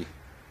would be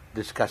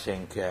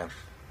discussing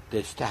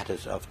the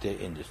status of the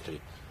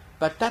industry.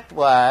 But that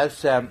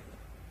was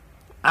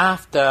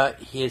after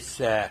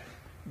his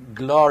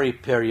glory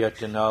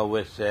period,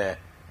 with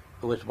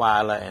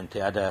Weiler and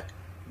the other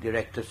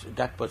directors.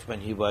 That was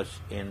when he was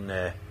in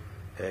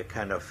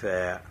kind of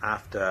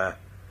after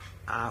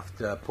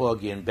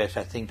Porgy and Bess.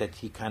 I think that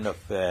he kind of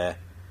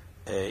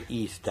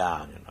eased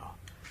down,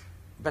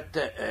 But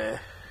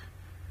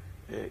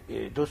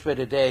those were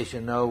the days,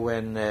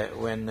 when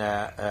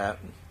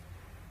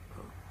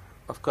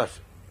of course,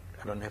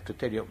 I don't have to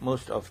tell you,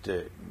 most of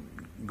the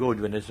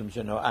Goldwynisms,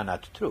 are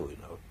not true.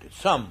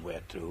 Some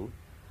were true.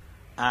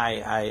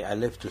 I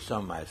lived to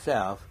some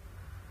myself.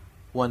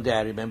 One day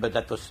I remember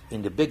that was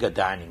in the bigger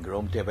dining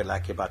room. There were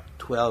like about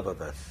 12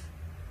 of us,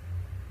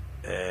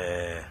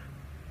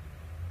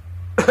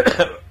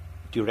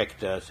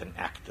 directors and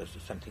actors.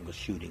 Something was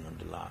shooting on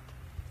the lot.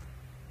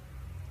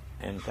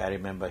 And I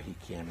remember he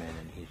came in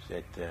and he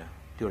said,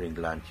 during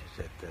lunch, he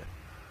said,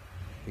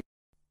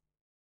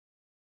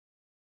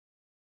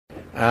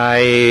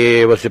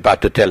 I was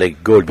about to tell a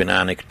Goldwyn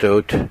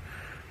anecdote,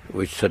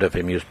 which sort of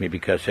amused me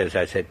because, as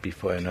I said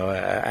before,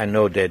 I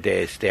know that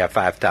there are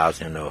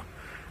 5,000,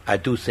 I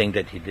do think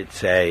that he did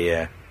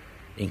say,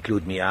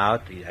 include me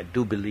out. I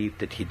do believe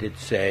that he did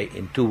say,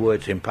 in 2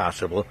 words,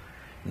 impossible.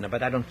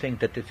 But I don't think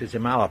that this is a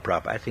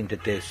malaprop. I think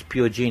that there's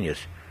pure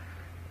genius.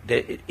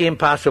 The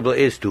impossible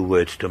is 2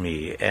 words to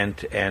me,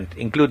 and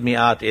include me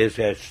out is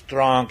a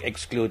strong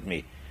exclude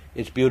me.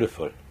 It's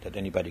beautiful that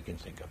anybody can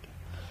think of that.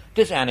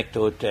 This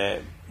anecdote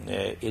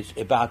is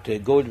about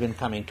Goldwyn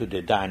coming to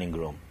the dining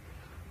room,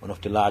 one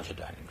of the larger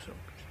dining rooms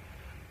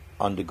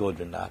on the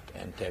Goldwyn lot,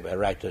 and there were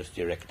writers,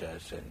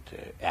 directors, and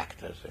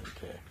actors, and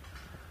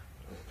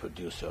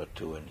producer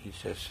too. And he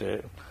says,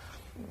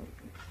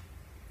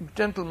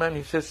 gentlemen,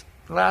 he says,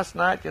 last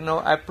night,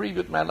 I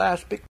previewed my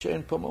last picture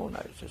in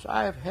Pomona. He says,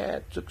 I have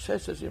had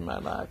successes in my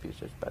life, he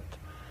says, but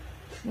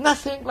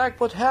nothing like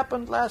what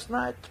happened last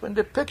night. When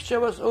the picture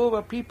was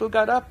over, people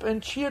got up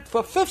and cheered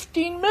for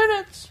 15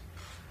 minutes.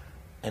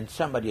 And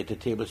somebody at the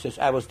table says,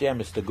 I was there,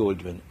 Mr.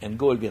 Goldwyn. And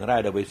Goldwyn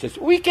right away says,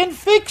 we can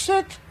fix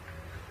it.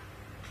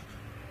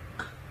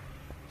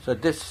 So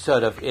this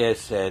sort of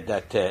is we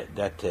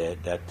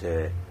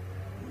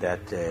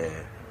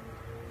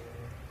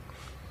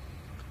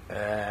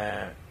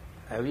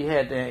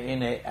had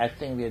I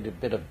think we had a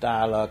bit of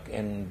dialogue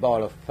in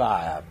Ball of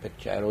Fire, a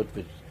picture I wrote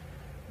with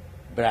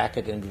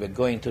Brackett, and we were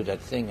going to that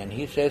thing, and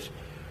he says,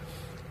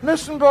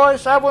 listen,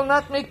 boys, I will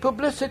not make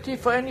publicity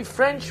for any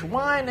French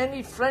wine,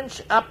 any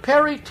French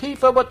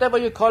aperitif, or whatever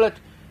you call it.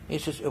 He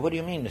says, what do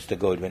you mean, Mr.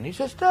 Goldwyn? He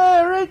says,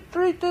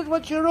 read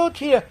what you wrote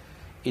here.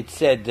 It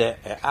said,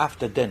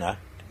 after dinner,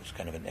 it was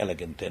kind of an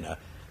elegant dinner,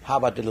 how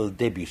about a little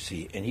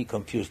Debussy? And he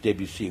confused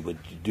Debussy with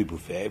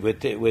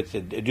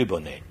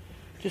Dubonnet.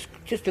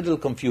 Just a little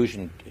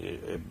confusion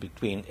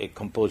between a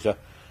composer,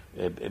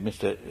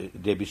 Mr.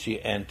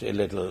 Debussy, and a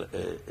little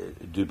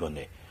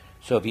Dubonnet.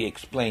 So we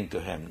explained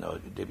to him, no,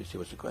 Debussy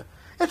was a question.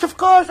 Yes, of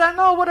course, I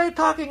know what I'm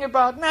talking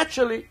about,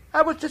 naturally.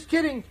 I was just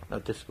kidding. No,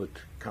 this would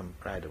come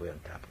right away on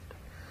top of that.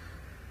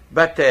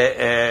 But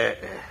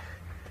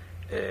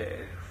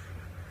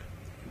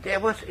there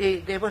was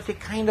a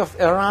kind of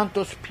around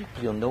those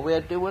people,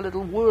 where there were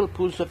little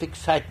whirlpools of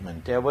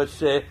excitement. There was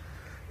they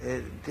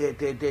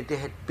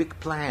had big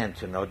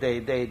plans,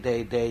 They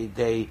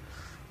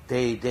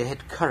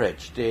had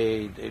courage.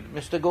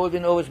 Mr.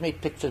 Goldwyn always made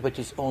pictures with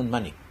his own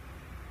money.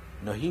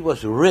 He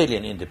was really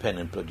an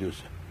independent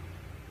producer.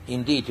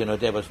 Indeed,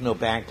 there was no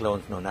bank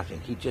loans, no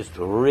nothing. He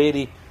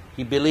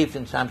He believed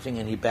in something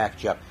and he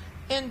backed you up.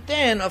 And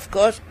then, of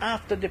course,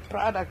 after the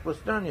product was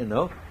done,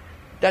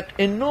 that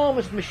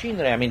enormous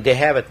machinery. I mean, they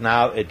have it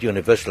now at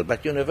Universal,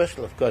 but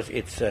Universal, of course,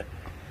 it's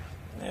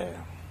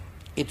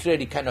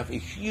really kind of a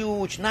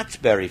huge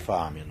Nutsberry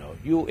farm.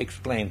 You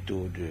explained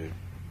to the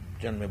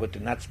gentleman what the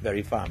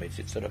Nutsberry farm is.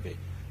 It's sort of a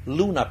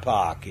Luna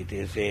Park. It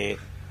is a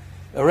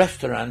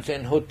restaurants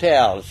and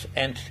hotels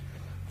and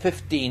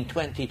 15,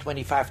 20,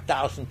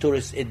 25,000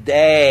 tourists a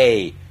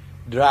day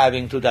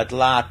driving to that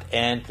lot,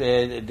 and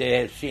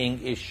they're seeing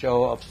a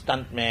show of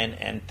stuntmen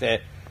and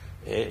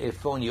a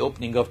phony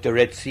opening of the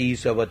Red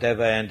Seas or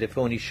whatever, and a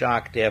phony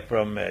shark there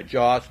from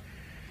Jaws,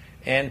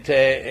 and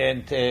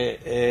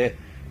they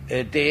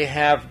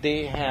have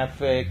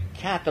a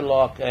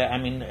catalog.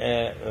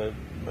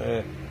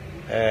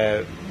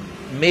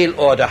 Mail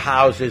order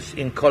houses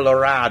in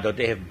Colorado.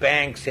 They have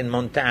banks in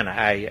Montana.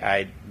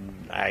 I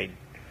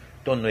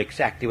don't know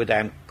exactly whether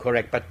I'm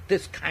correct, but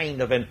this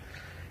kind of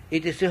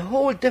it is a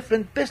whole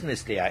different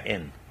business they are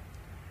in.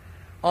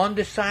 On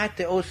the side,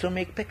 they also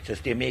make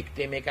pictures. They make,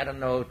 I don't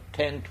know,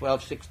 10,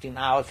 12, 16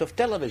 hours of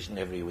television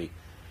every week.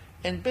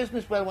 In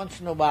business, well, once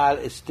in a while,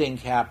 a Sting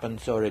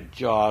happens, or a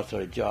Jaws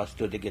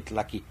 2, they get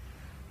lucky.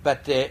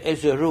 But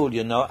as a rule,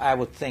 I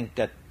would think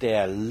that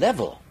their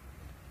level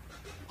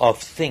of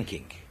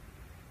thinking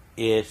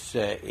is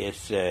rather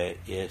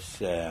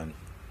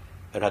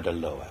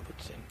low, I would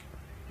think.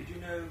 Did you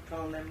know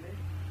Carl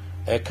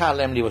Laemmle? Carl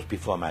Laemmle was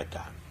before my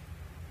time.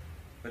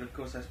 But of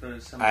course, I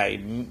suppose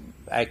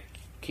I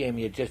came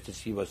here just as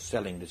he was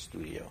selling the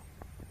studio.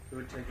 Who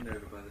had taken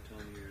over by the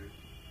time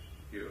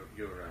you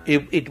were around?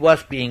 It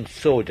was being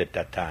sold at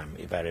that time,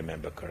 if I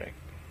remember correct.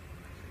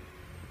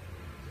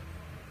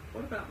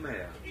 What about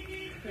Mayer?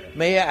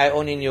 Mayer, I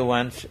only knew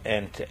once,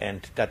 and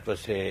that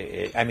was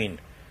we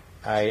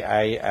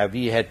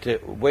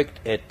had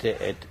worked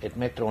at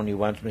Metro only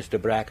once.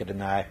 Mr. Brackett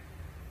and I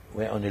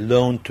were on a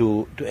loan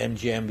to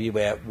MGM. We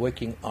were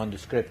working on the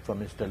script for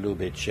Mr.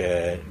 Lubitsch,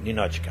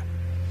 Ninochka.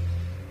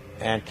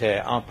 And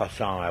en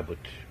passant, I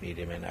would meet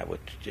him, and I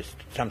would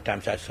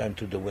sometimes I saw him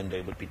through the window.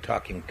 He would be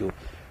talking to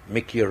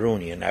Mickey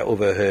Rooney, and I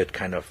overheard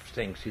kind of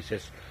things. He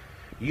says,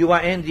 "You are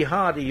Andy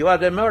Hardy. You are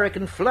the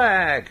American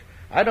flag.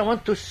 I don't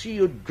want to see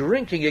you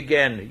drinking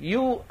again.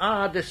 You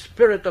are the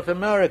spirit of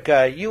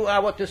America. You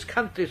are what this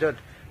country is."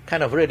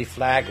 Kind of really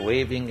flag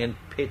waving and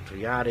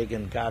patriotic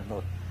and God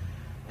knows.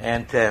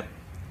 And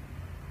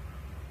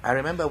I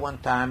remember one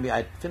time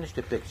I finished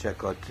a picture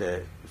called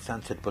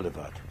Sunset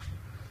Boulevard.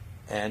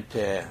 And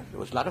there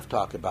was a lot of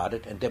talk about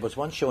it. And there was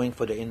one showing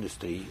for the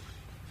industry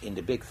in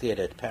the big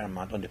theater at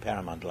Paramount, on the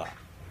Paramount lot.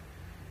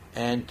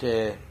 And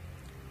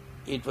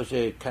it was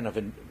a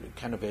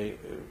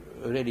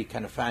really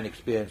kind of fine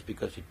experience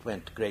because it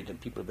went great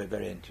and people were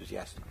very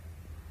enthusiastic.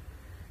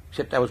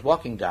 Except I was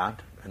walking down,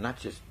 and not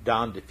just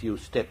down the few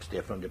steps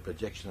there from the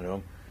projection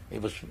room.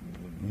 It was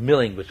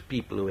milling with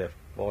people who were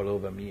all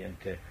over me,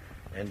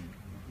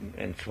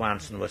 and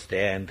Swanson was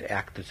there, and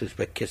actresses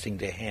were kissing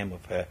the hem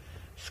of her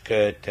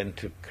skirt, and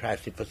to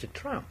Christ, it was a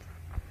triumph.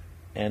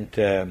 And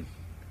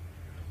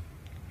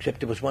except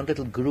there was one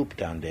little group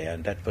down there,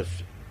 and that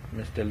was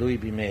Mr. Louis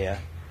B. Mayer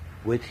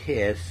with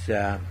his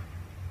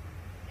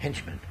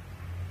henchmen,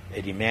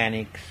 Eddie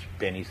Mannix,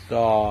 Benny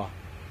Thor,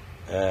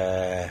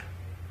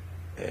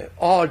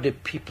 all the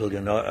people,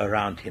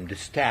 around him, the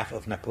staff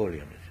of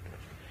Napoleon.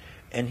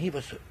 And he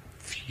was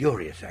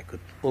furious. I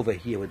could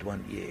overhear with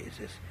one ear. He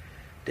says,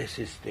 "This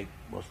is the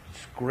most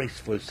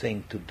disgraceful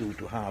thing to do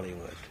to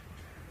Hollywood.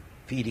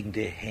 Feeding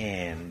the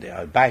hand,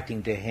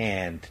 biting the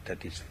hand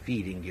that is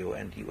feeding you."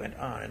 And he went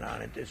on and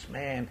on. And this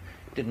man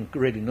didn't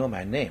really know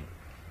my name,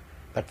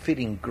 but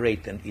feeling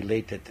great and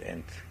elated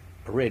and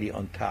really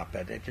on top.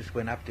 And I just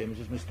went up to him and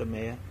says, "Mr.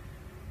 Mayer,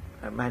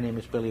 my name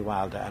is Billy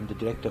Wilder. I'm the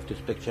director of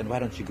this picture, and why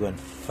don't you go and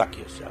fuck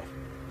yourself?"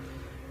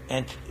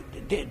 And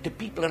the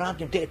people around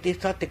him, they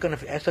thought they're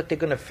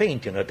gonna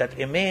faint, that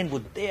a man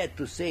would dare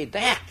to say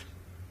that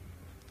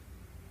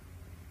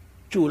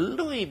to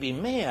Louis B.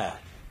 Mayer,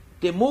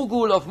 the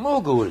mogul of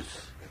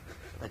moguls.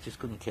 I just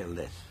couldn't care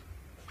less.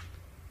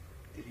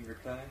 Did he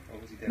reply, or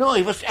was he dead? No,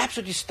 he was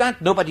absolutely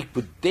stunned. Nobody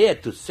could dare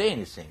to say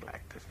anything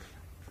like this.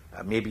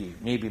 Maybe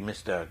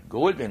Mr.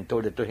 Goldwyn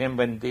told it to him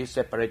when they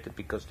separated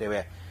because they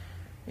were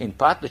in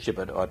partnership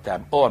at all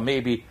time. Or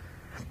maybe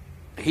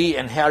he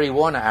and Harry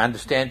Warner, I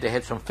understand they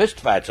had some fist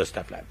fights or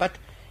stuff like that. But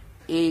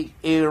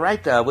a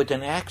writer with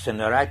an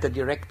accent, a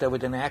writer-director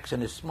with an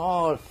accent, a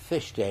small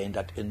fish there in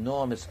that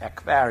enormous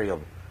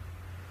aquarium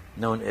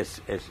known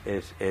as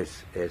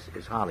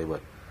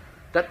Hollywood.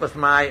 That was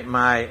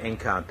my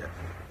encounter.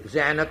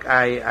 Zanuck,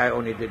 I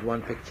only did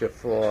one picture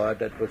for,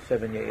 that was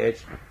 7 Year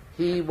Itch.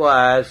 He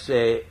was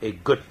a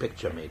good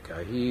picture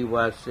maker. He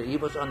was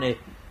on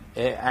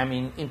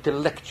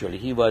intellectually,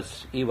 he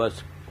was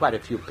quite a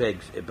few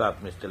pegs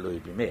above Mr. Louis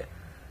B. Mayer.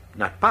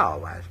 Not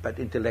power-wise, but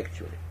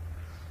intellectually.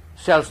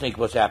 Selznick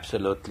was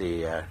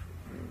absolutely,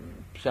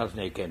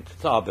 Selznick and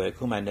Thorberg,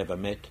 whom I never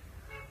met,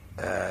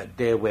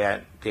 they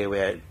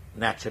were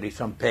naturally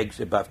some pegs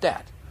above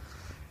that.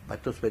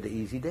 But those were the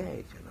easy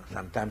days,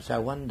 Sometimes I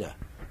wonder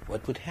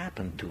what would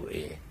happen to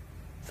a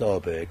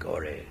Thorberg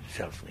or a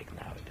Selznick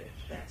nowadays.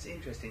 That's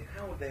interesting.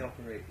 How would they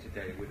operate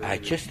today? With I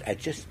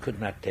just could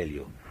not tell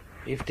you.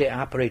 If they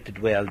operated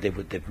well, they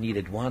would have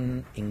needed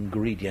one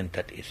ingredient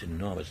that is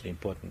enormously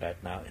important right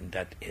now, and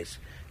that is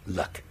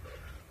luck.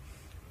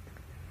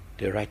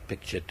 The right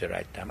picture at the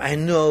right time. I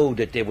know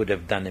that they would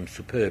have done them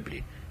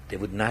superbly. They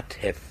would not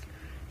have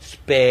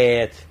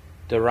spared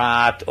the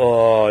rat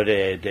or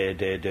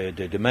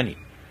the money.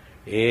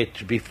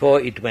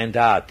 Before it went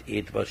out,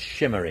 it was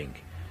shimmering.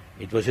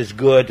 It was as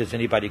good as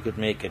anybody could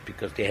make it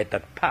because they had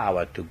that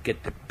power to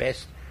get the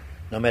best,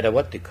 no matter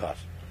what the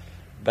cost.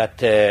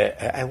 But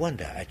I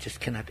wonder, I just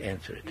cannot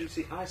answer it. You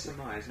see, I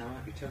surmise, now I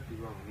might be totally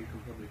wrong, and you can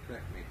probably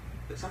correct me,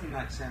 that something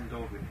like Sam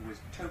Goldwyn, who was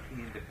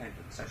totally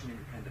independent, such an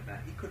independent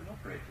man, he couldn't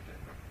operate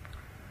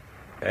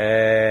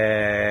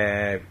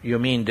today. You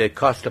mean the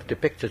cost of the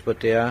pictures, what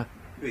they are?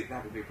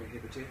 That would be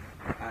prohibitive,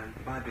 and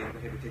by being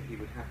prohibitive, he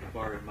would have to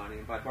borrow money,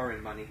 and by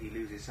borrowing money, he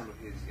loses some of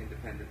his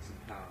independence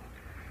and power.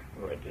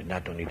 Well,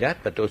 not only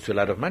that, but also a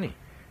lot of money.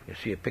 You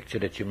see a picture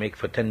that you make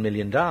for $10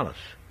 million.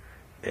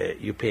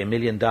 You pay $1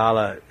 million,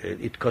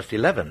 it costs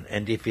 11,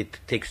 and if it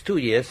takes 2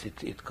 years,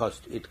 it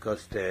costs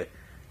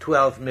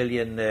 12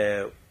 million,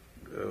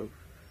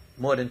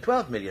 more than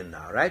 12 million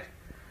now, right?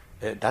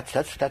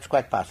 That's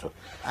quite possible.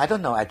 I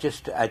don't know. I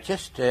just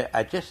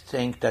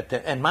think that,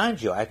 and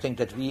mind you, I think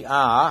that we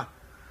are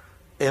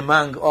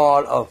among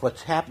all of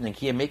what's happening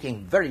here,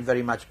 making very,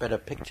 very much better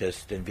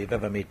pictures than we've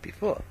ever made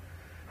before.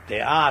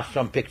 There are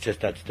some pictures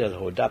that still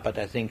hold up, but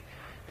I think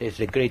there's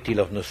a great deal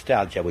of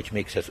nostalgia which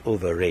makes us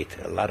overrate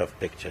a lot of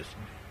pictures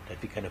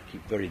that we kind of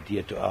keep very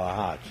dear to our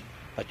hearts.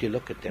 But you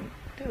look at them,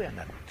 they were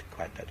not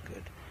quite that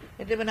good.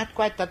 And they were not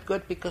quite that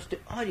good because the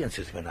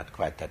audiences were not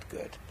quite that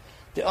good.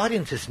 The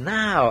audiences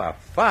now are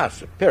far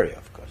superior,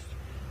 of course.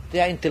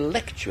 They are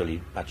intellectually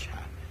much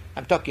higher.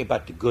 I'm talking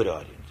about the good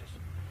audiences.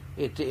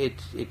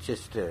 It's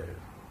just...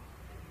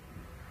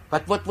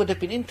 But what would have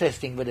been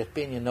interesting would have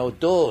been,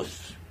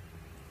 those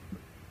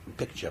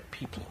picture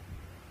people.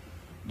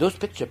 Those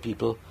picture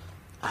people,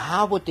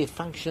 how would they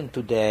function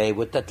today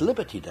with that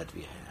liberty that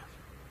we have?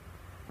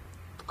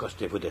 Because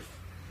they would have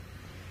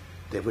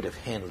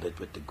handled it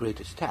with the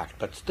greatest tact.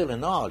 But still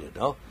in all,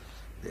 the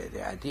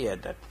idea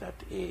that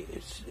a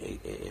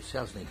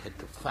Selznick had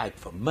to fight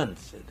for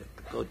months, to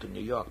go to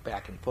New York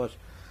back and forth,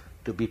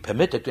 to be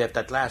permitted to have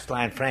that last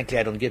line, frankly,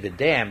 I don't give a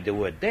damn, the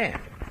word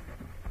damn.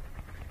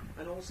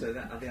 And also,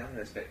 the other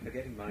aspect,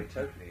 forgetting money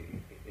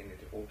totally in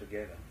it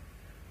altogether,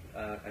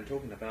 and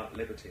talking about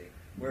liberty,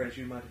 whereas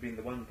you might have been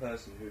the one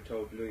person who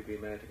told Louis B.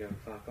 Mayer to go and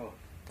fuck off.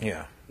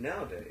 Yeah.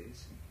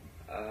 Nowadays,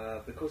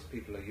 because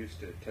people are used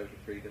to total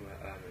freedom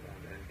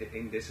and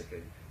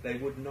indiscipline, they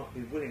would not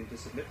be willing to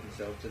submit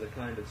themselves to the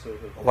kind of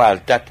sort of... Well,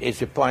 that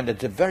is a point.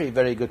 That's a very,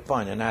 very good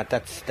point, and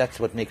that's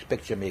what makes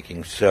picture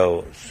making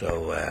so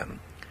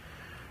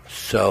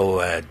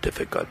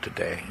difficult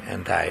today.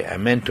 And I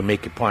meant to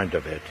make a point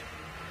of it,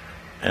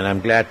 and I'm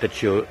glad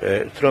that you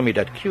throw me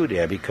that cue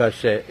there,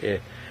 because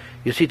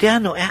you see, there are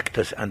no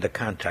actors under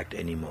contract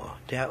anymore.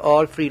 They are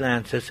all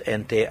freelancers,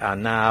 and they are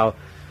now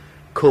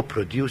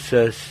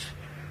co-producers.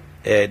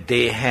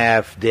 They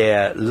have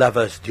their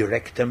lovers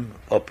direct them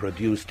or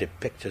produce the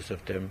pictures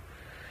of them.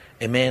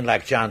 A man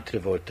like John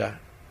Travolta,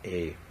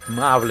 a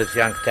marvelous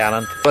young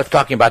talent. I was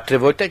talking about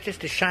Travolta,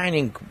 just a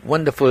shining,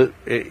 wonderful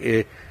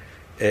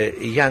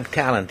young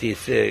talent. He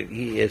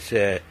is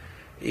in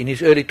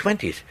his early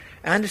 20s.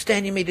 I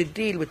understand he made a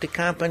deal with the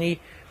company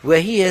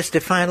where he has the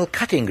final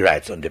cutting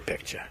rights on the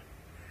picture.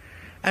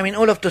 I mean,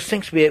 all of those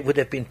things would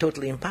have been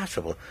totally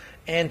impossible.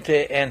 And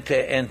the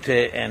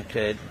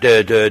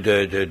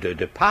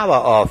power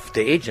of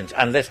the agents,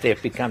 unless they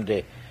have become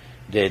the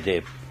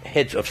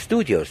heads of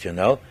studios,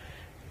 the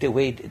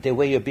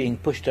way you're being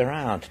pushed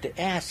around, the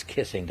ass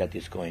kissing that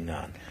is going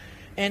on,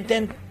 and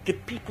then the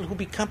people who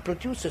become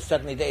producers,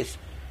 suddenly there's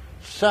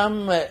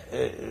some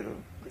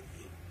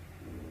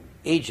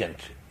agent,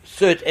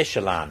 third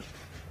echelon,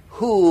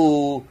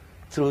 who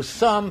through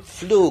some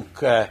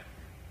fluke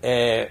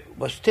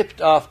was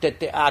tipped off that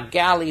there are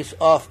galleys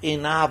of a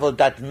novel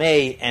that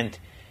may, and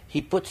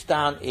he puts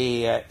down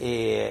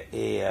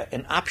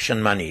an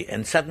option money,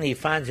 and suddenly he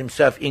finds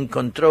himself in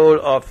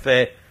control of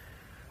a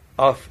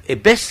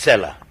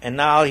bestseller, and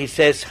now he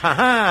says,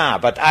 "Ha-ha!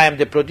 But I am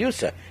the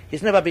producer."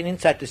 He's never been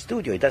inside the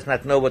studio. He does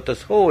not know what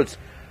those holes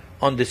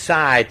on the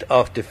side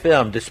of the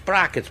film, the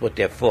sprockets, what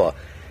they're for.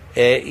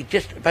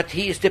 But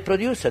he is the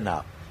producer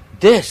now.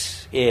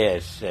 This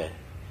is the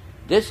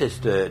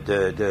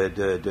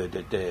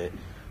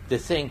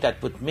thing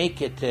that would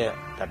make it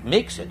that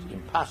makes it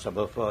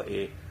impossible for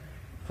a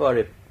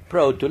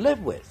pro to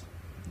live with.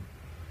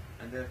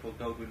 And therefore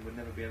Goldwyn would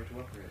never be able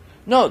to operate.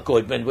 No,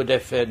 Goldwyn would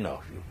have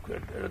no.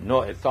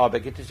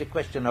 Thorberg. It is a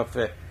question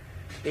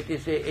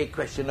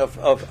of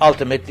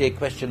ultimately a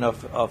question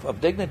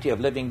of dignity, of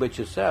living with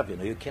yourself.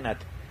 You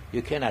cannot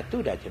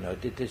do that.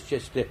 It is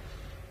just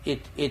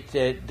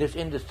this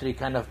industry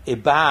kind of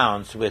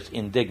abounds with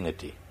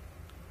indignity.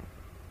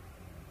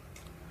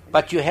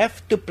 But you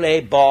have to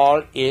play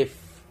ball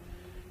if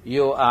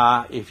you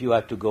are if you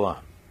are to go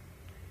on.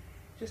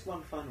 Just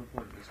one final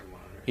point, Mr.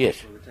 Wilder.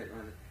 Yes. before we take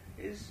round it,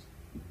 is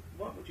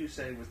what would you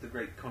say was the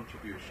great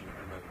contribution of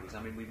the movies?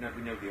 I mean, we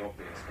know the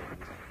obvious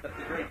things, but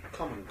the great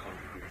common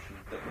contribution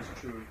that was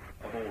true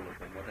of all of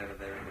them, whatever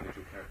their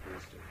individual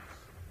characteristics.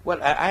 Well,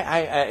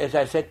 I as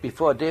I said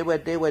before, they were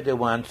the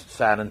ones,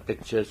 silent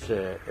pictures,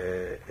 then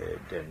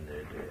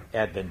the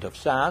advent of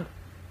sound.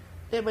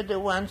 They were the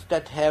ones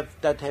that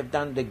have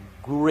done the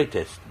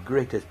greatest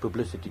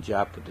publicity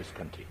job for this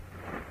country.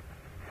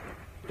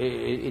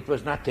 It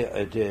was not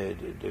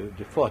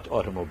the Ford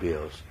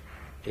automobiles.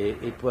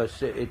 It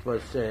was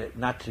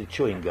not the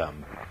chewing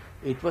gum.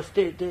 It was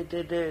the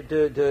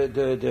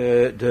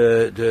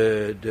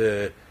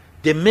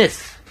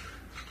myth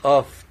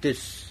of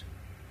this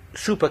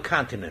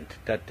supercontinent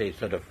that they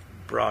sort of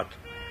brought,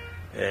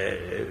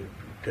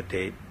 that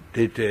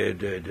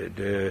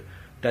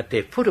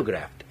they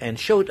photographed and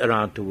showed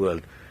around the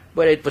world,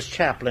 whether it was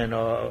Chaplin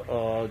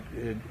or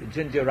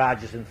Ginger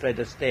Rogers and Fred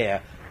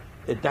Astaire,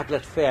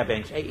 Douglas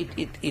Fairbanks.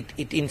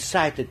 It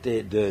incited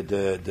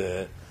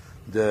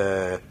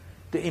the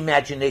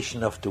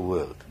imagination of the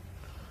world.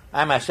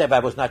 I myself, I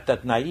was not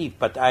that naive,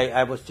 but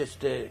I was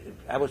just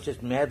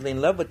madly in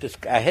love with this.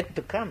 I had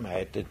to come.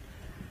 I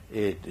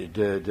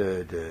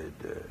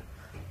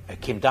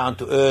came down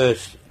to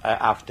earth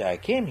after I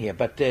came here,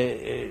 but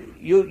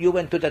you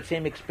went through that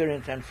same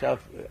experience, I'm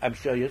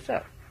sure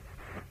yourself.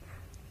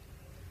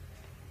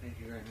 Thank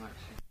you very much.